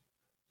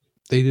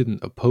they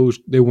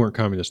weren't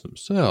communists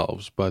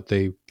themselves, but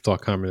they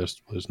thought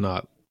communist was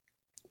not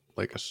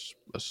like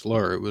a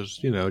slur. It was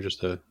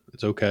just a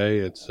it's okay.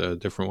 It's a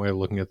different way of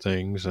looking at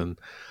things, and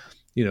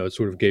it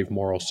sort of gave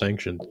moral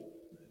sanction,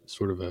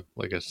 sort of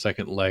a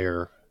second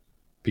layer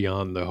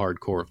beyond the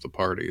hardcore of the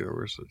party. There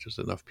was just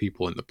enough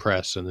people in the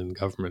press and in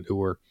government who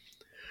were,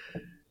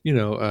 you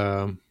know,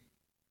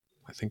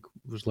 I think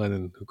it was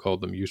Lenin who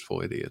called them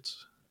useful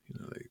idiots.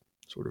 They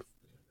sort of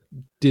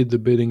did the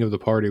bidding of the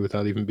party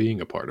without even being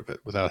a part of it,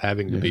 without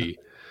having to Yeah. be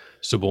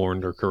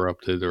suborned or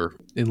corrupted or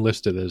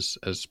enlisted as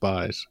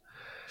spies.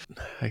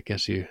 I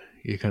guess you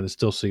kind of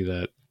still see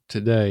that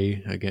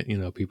today.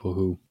 Again, people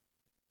who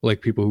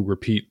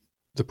repeat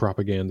the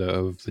propaganda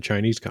of the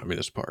Chinese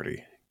Communist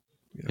Party.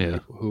 Yeah.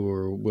 People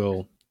who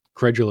will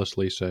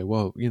credulously say,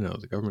 "Well,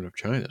 the government of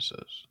China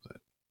says that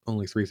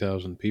only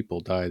 3,000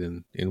 people died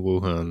in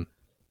Wuhan,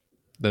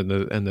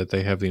 and that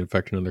they have the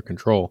infection under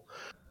control,"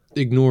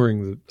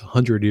 ignoring the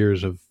 100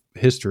 years of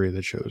history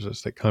that shows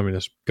us that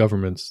communist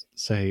governments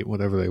say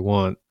whatever they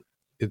want.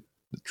 The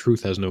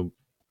truth has no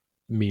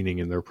meaning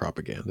in their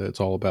propaganda. It's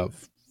all about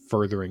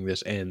furthering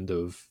this end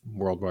of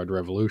worldwide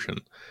revolution.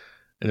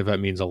 And if that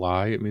means a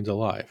lie, it means a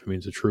lie. If it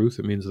means the truth,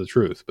 it means the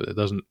truth. But it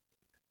doesn't.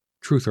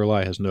 Truth or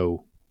lie has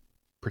no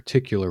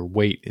particular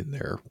weight in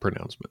their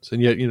pronouncements.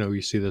 And yet,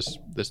 you see this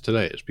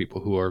today as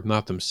people who are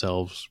not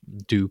themselves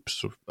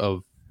dupes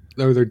of,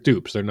 or they're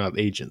dupes. They're not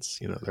agents.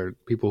 They're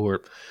people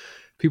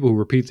who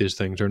repeat these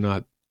things are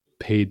not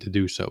paid to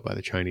do so by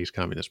the Chinese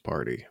Communist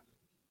Party,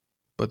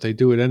 but they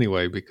do it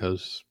anyway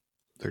because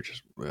they're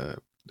just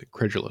the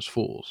credulous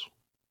fools.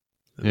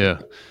 Yeah.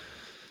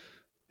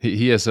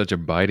 He has such a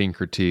biting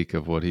critique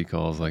of what he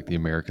calls like the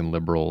American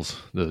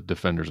liberals, the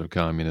defenders of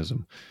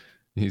communism.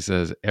 He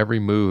says every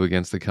move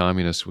against the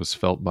communists was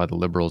felt by the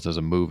liberals as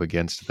a move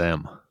against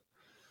them.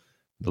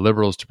 The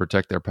liberals, to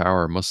protect their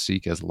power, must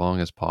seek as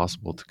long as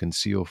possible to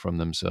conceal from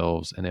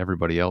themselves and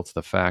everybody else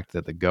the fact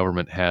that the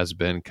government has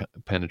been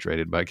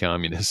penetrated by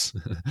communists.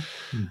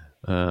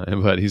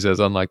 But he says,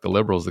 unlike the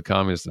liberals, the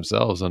communists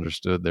themselves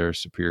understood their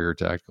superior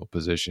tactical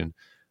position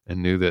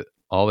and knew that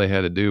all they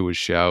had to do was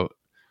shout,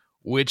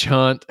 "Witch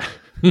hunt,"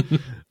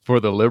 for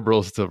the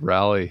liberals to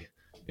rally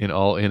in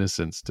all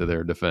innocence to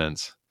their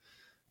defense.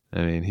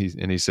 I mean,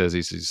 he says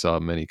he saw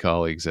many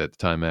colleagues at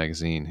Time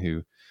magazine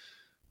who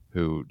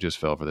just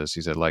fell for this.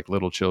 He said, like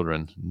little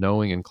children,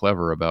 knowing and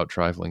clever about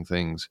trifling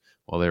things,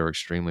 while they were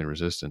extremely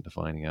resistant to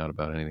finding out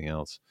about anything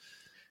else.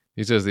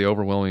 He says the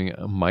overwhelming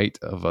might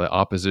of the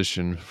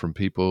opposition from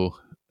people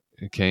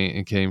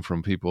came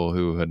from people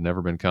who had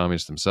never been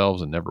communists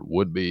themselves and never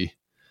would be.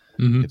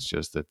 Mm-hmm. It's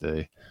just that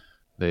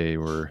they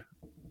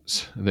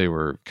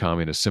were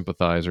communist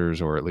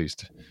sympathizers, or at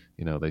least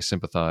they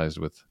sympathized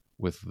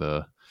with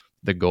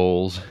the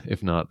goals,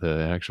 if not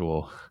the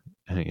actual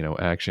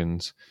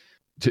actions.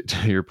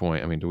 To your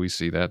point, I mean, do we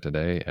see that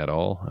today at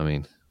all? I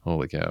mean,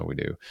 holy cow, we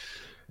do.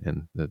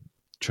 And the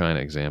China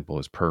example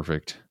is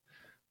perfect.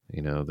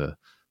 The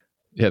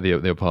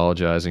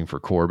apologizing for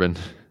Corbyn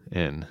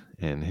and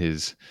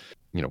his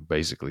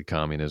basically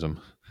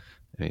communism.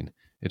 I mean,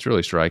 it's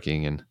really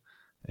striking, and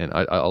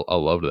I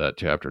loved that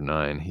chapter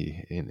 9.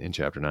 In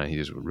chapter 9 he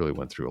just really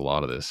went through a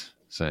lot of this,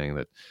 saying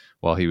that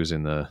while he was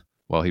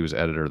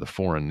editor of the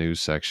foreign news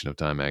section of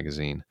Time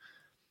magazine,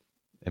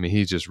 I mean,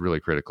 he's just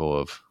really critical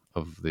of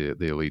the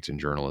elites in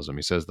journalism.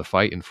 He says the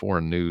fight in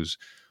foreign news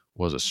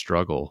was a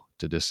struggle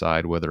to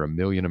decide whether 1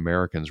 million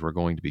Americans were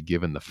going to be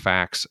given the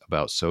facts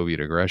about Soviet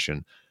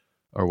aggression,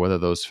 or whether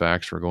those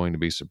facts were going to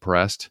be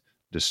suppressed,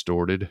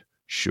 distorted,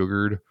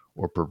 sugared,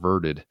 or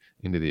perverted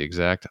into the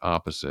exact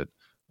opposite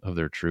of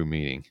their true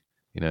meaning.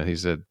 He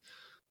said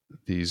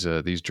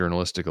these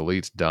journalistic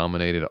elites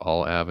dominated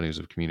all avenues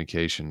of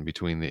communication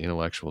between the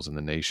intellectuals and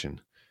the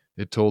nation.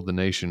 It told the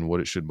nation what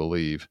it should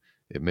believe.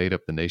 It made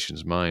up the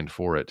nation's mind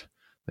for it.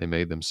 They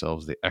made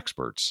themselves the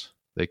experts.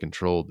 They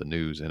controlled the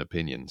news and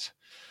opinions.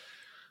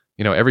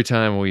 Every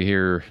time we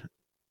hear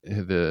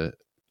the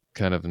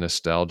kind of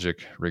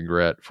nostalgic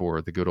regret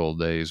for the good old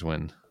days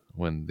when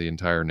the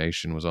entire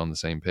nation was on the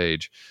same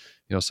page,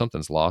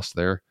 something's lost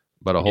there,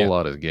 but a whole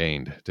lot is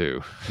gained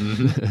too.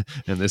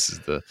 Mm-hmm. And this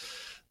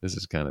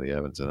is kind of the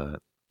evidence of that.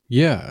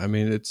 Yeah, I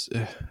mean, it's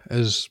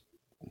as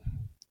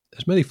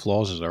many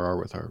flaws as there are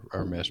with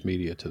our mass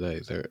media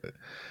today.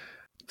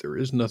 There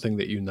is nothing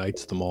that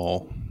unites them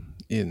all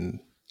in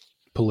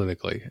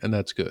politically, and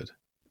that's good.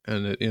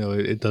 And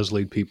it does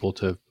lead people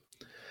to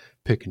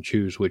pick and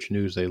choose which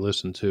news they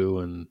listen to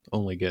and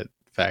only get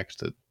facts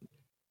that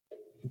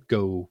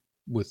go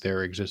with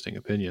their existing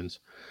opinions.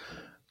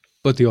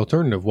 But the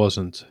alternative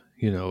wasn't,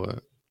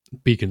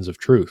 beacons of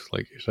truth,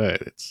 like you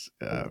said.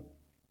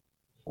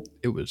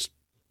 It was,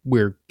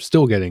 we're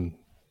still getting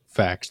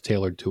facts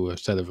tailored to a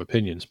set of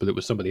opinions, but it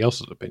was somebody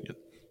else's opinion.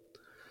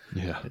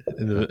 Yeah.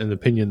 An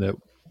opinion that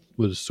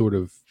was sort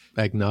of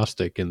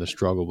agnostic in the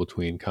struggle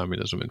between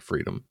communism and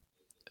freedom,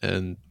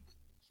 and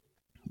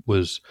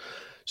was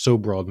so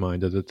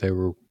broad-minded that they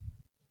were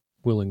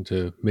willing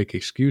to make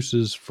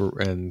excuses for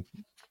and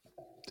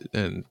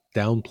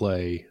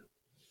downplay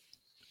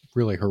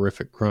really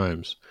horrific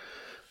crimes.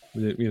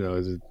 The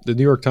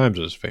New York Times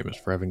is famous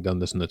for having done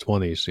this in the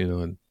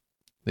 1920s, and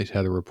they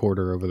had a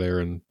reporter over there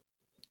in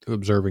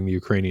observing the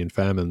Ukrainian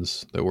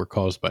famines that were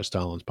caused by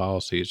Stalin's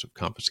policies of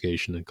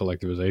confiscation and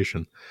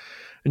collectivization,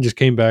 and just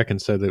came back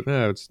and said that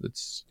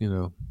it's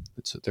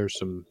there's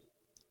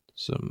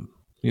some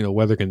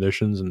weather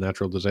conditions and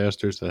natural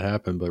disasters that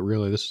happen, but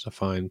really this is a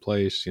fine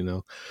place.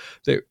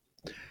 They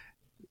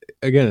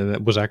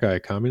again, was that guy a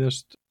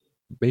communist?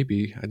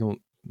 Maybe. I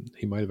don't.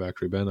 He might have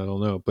actually been. I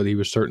don't know, but he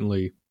was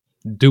certainly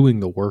doing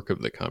the work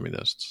of the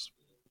communists,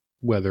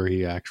 whether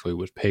he actually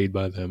was paid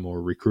by them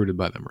or recruited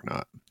by them or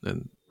not.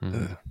 And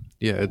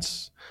yeah,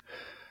 it's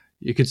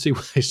you can see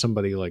why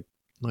somebody like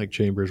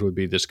Chambers would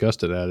be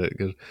disgusted at it,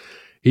 because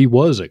he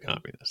was a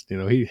communist.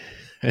 He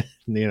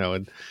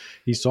and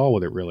he saw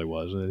what it really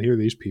was. And here are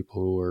these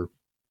people who are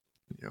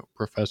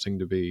professing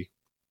to be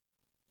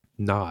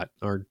not,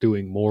 are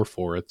doing more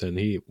for it than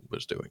he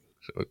was doing.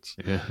 So it's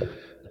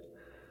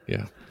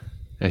yeah.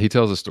 He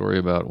tells a story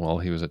about while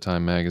he was at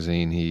Time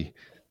Magazine, he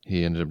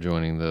ended up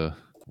joining the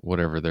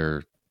whatever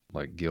their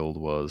like guild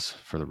was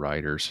for the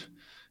writers,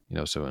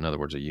 so in other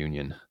words, a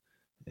union.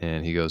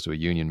 And he goes to a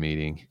union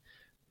meeting,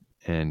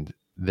 and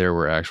there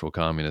were actual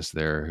communists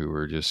there who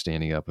were just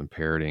standing up and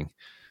parroting,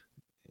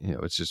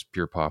 it's just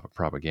pure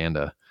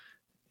propaganda.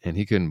 And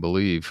he couldn't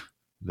believe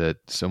that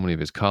so many of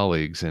his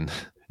colleagues and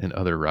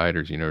other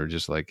writers, are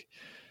just like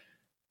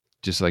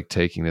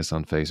taking this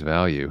on face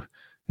value.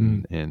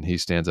 And he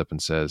stands up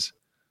and says,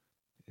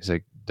 he's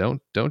like,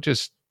 don't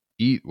just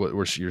eat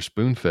what you're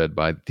spoon fed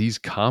by these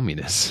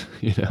communists,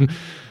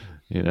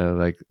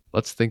 like,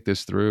 let's think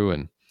this through.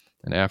 And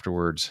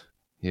afterwards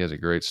he has a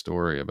great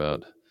story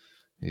about,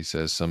 he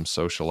says some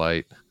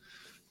socialite,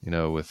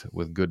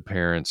 with good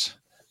parents,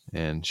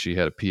 and she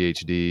had a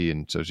PhD.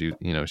 And so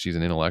she's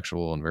an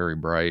intellectual and very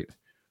bright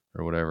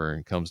or whatever,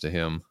 and comes to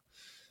him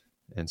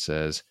and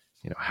says,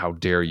 how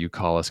dare you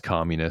call us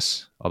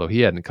communists? Although he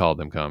hadn't called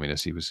them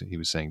communists. He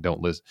was saying,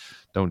 don't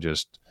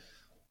just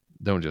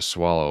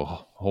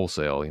swallow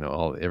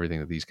wholesale, everything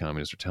that these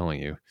communists are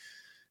telling you.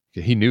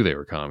 He knew they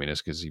were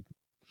communists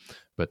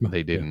but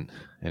they didn't.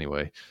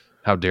 Anyway,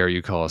 how dare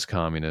you call us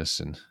communists?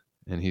 And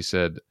he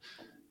said,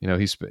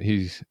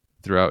 he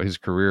throughout his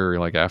career,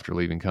 like after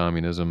leaving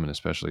communism, and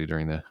especially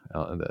during the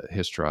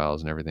Hiss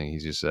trials and everything, he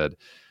just said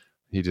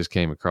he just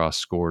came across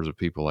scores of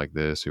people like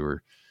this who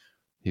were,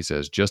 he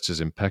says, just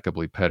as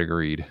impeccably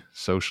pedigreed,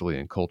 socially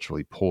and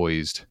culturally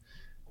poised,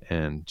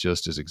 and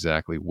just as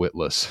exactly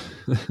witless.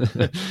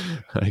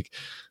 Like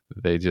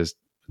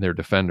they're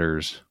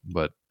defenders,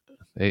 but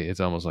it's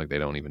almost like they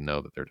don't even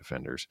know that they're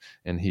defenders.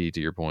 And he,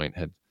 to your point,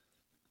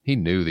 he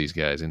knew these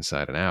guys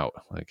inside and out.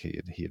 Like he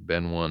had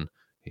been one,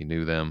 he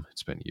knew them, had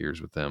spent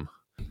years with them.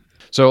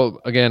 So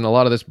again, a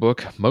lot of this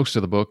book, most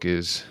of the book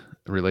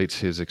relates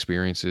his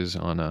experiences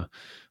on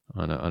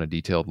a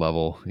detailed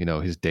level,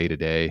 his day to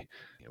day,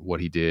 what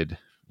he did,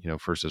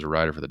 first as a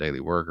writer for the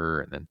Daily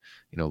Worker, and then,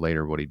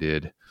 later what he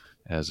did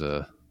as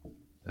a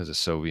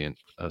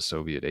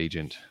Soviet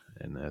agent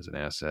and as an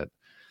asset.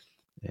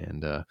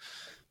 And a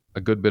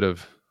good bit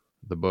of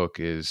the book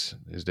is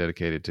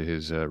dedicated to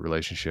his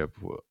relationship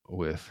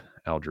with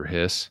Alger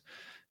Hiss.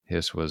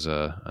 Hiss was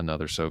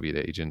another Soviet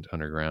agent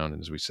underground,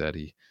 and as we said,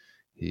 he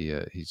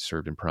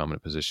served in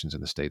prominent positions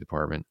in the State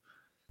Department.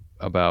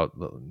 About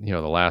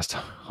the last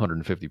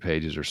 150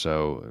 pages or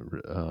so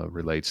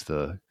relates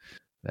the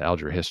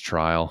Alger Hiss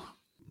trial.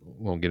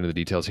 Won't get into the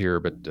details here,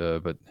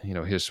 but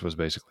Hiss was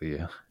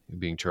basically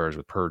being charged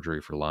with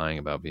perjury for lying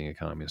about being a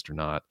communist or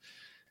not.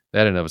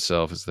 That in and of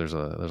itself is there's a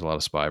lot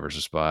of spy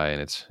versus spy,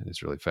 and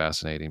it's really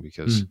fascinating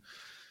because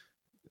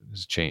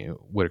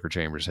Whittaker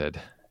Chambers had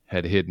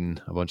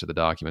hidden a bunch of the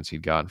documents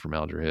he'd gotten from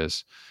Alger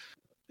Hiss,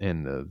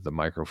 and the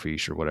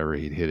microfiche or whatever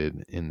he'd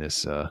hidden in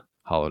this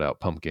hollowed out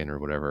pumpkin or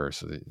whatever.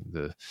 So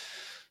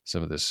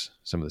some of this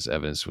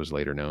evidence was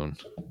later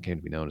came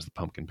to be known as the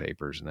pumpkin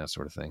papers and that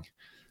sort of thing.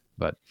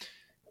 But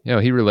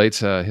he relates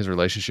his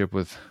relationship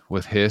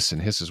with Hiss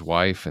and Hiss's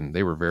wife, and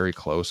they were very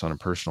close on a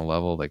personal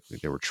level. Like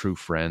they were true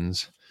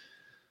friends.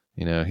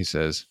 He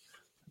says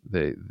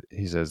they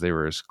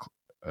were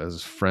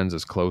as friends,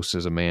 as close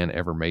as a man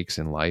ever makes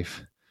in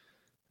life.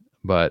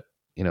 But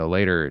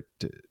later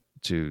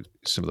to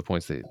some of the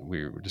points that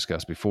we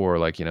discussed before,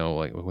 like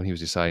when he was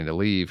deciding to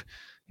leave,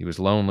 he was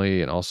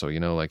lonely, and also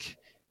like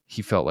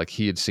he felt like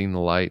he had seen the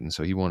light, and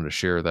so he wanted to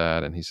share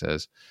that. And he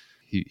says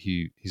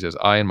he says,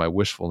 I in my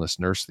wishfulness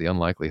nursed the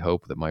unlikely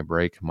hope that my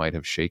break might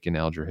have shaken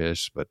Alger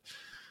Hiss, but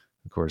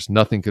of course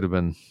nothing could have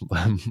been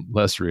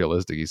less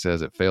realistic. He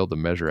says it failed to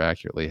measure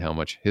accurately how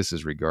much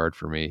Hiss's regard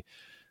for me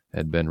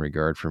had been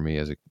regard for me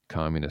as a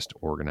communist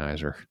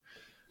organizer.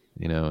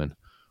 And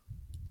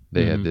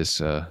they had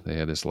this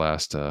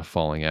last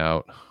falling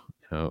out.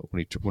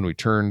 When we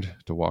turned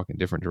to walk in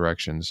different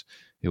directions,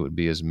 it would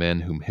be as men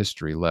whom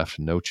history left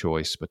no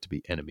choice but to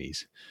be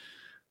enemies.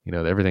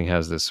 Everything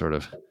has this sort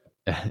of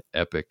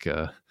epic,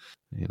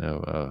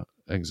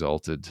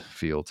 exalted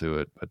feel to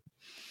it. But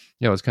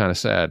it's kind of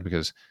sad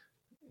because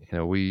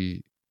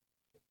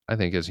I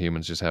think as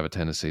humans just have a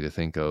tendency to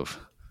think of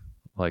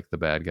like the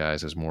bad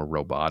guys as more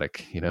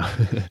robotic.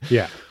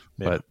 Yeah.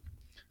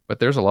 But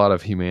there's a lot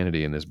of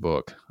humanity in this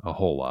book, a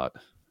whole lot.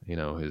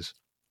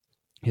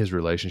 his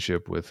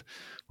relationship with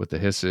the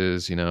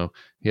Hisses. He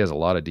has a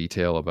lot of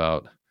detail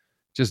about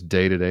just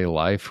day-to-day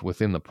life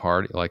within the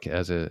party, like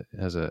as an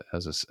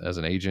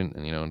agent,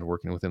 and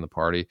working within the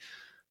party.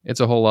 It's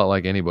a whole lot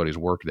like anybody's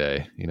work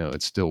day.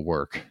 It's still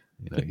work.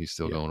 He's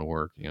still Yeah. going to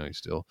work. He's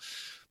still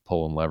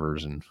pulling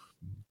levers and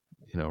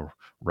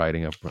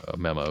writing up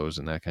memos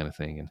and that kind of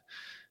thing.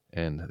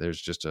 And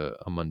there's just a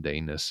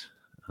mundaneness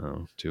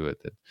to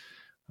it that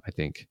I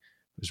think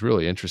is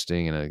really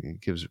interesting, and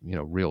it gives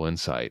real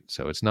insight.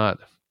 So it's not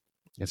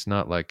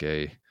like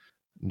a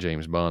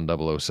James Bond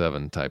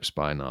 007 type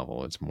spy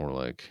novel. It's more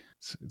like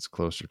it's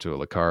closer to a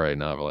Le Carre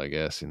novel, I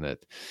guess, in that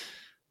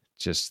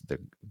just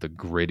the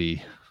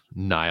gritty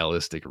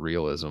nihilistic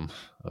realism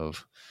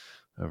of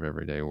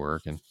everyday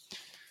work. And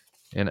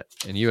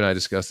you and I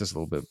discussed this a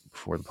little bit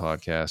before the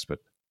podcast, but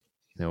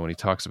when he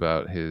talks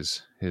about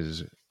his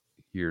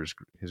years,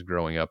 his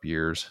growing up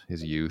years,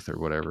 his youth or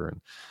whatever,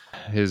 and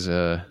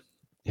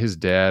his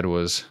dad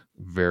was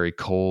very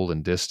cold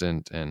and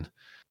distant, and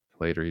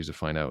later he's to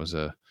find out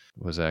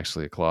was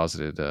actually a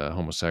closeted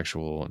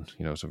homosexual,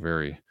 and so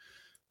very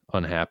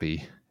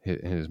unhappy.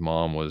 His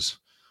mom was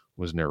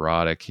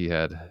neurotic. He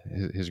had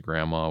his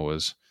grandma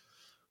was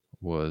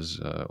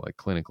like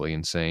clinically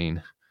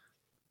insane.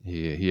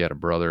 He had a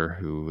brother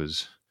who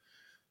was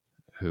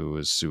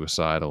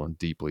suicidal and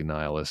deeply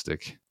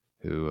nihilistic,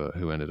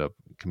 who ended up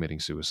committing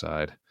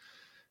suicide.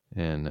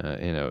 And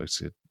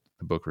the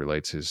book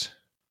relates his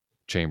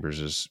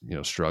Chambers'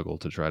 struggle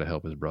to try to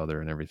help his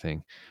brother and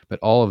everything. But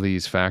all of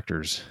these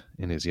factors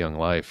in his young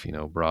life,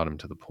 brought him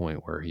to the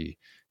point where he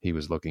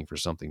was looking for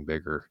something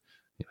bigger,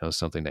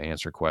 something to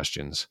answer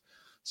questions,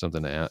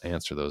 something to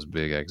answer those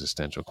big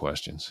existential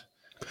questions.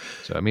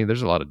 So, I mean,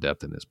 there's a lot of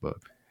depth in this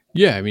book.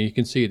 Yeah, I mean, you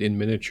can see it in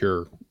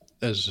miniature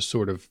as a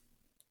sort of,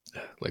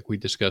 like we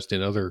discussed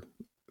in other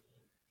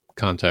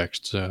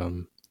contexts,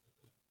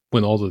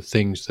 when all the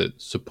things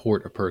that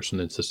support a person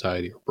in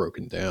society are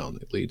broken down,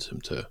 it leads him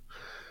to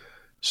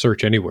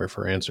search anywhere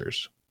for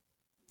answers.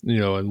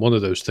 And one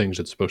of those things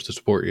that's supposed to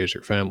support you is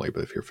your family.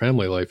 But if your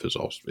family life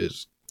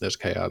is as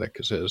chaotic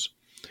as his,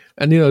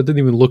 and it didn't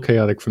even look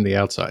chaotic from the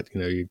outside.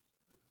 The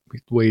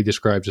way he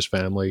describes his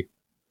family,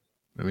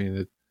 I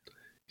mean,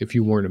 if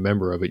you weren't a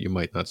member of it, you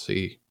might not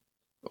see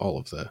all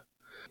of the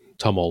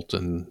tumult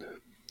and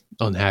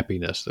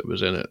unhappiness that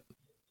was in it.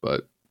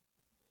 But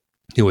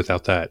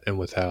without that, and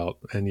without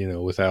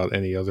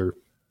any other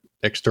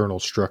external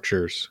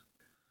structures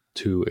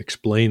to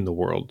explain the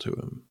world to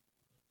him,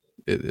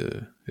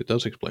 it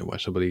does explain why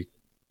somebody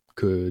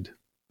could,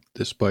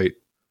 despite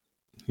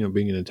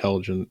being an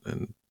intelligent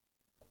and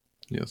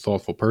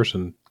thoughtful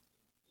person,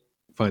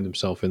 find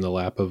himself in the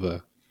lap of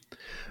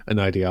an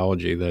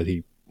ideology that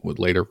he would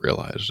later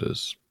realize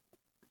is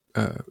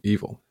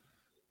evil.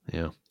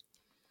 Yeah.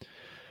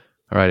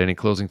 All right. Any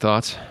closing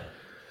thoughts?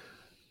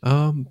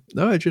 No,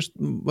 I just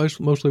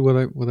mostly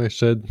what I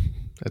said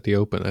at the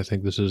open. I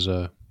think this is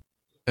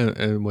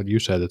and what you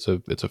said. It's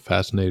a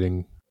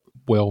fascinating,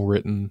 well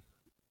written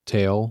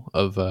tale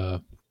of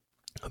a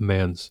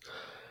man's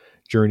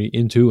journey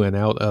into and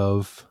out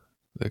of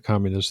the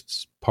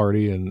Communist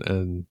Party,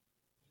 and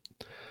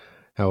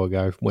how a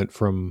guy went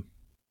from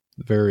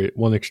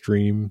one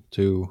extreme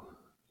to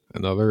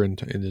another, and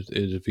in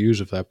his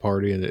views of that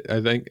party. And I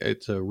think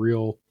it's a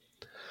real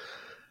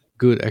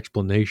good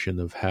explanation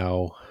of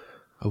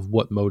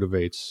what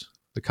motivates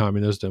the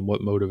communist and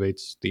what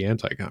motivates the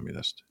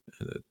anti-communist.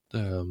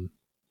 And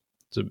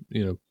it's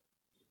a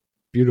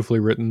beautifully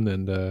written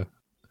and an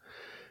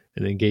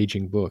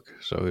engaging book.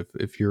 So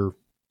if you're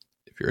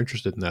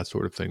interested in that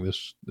sort of thing,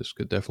 this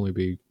could definitely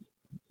be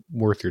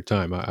worth your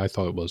time. I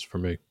thought it was for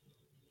me.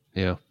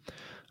 Yeah,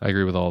 I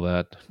agree with all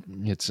that.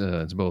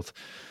 It's both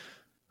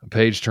a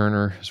page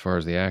turner as far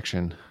as the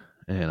action,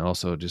 and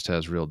also just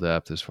has real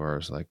depth as far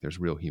as like there's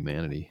real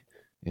humanity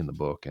in the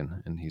book,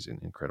 and he's an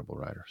incredible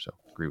writer. So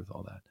agree with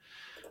all that.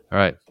 All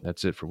right,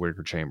 that's it for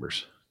Whittaker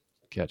Chambers.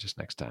 Catch us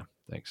next time.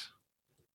 Thanks.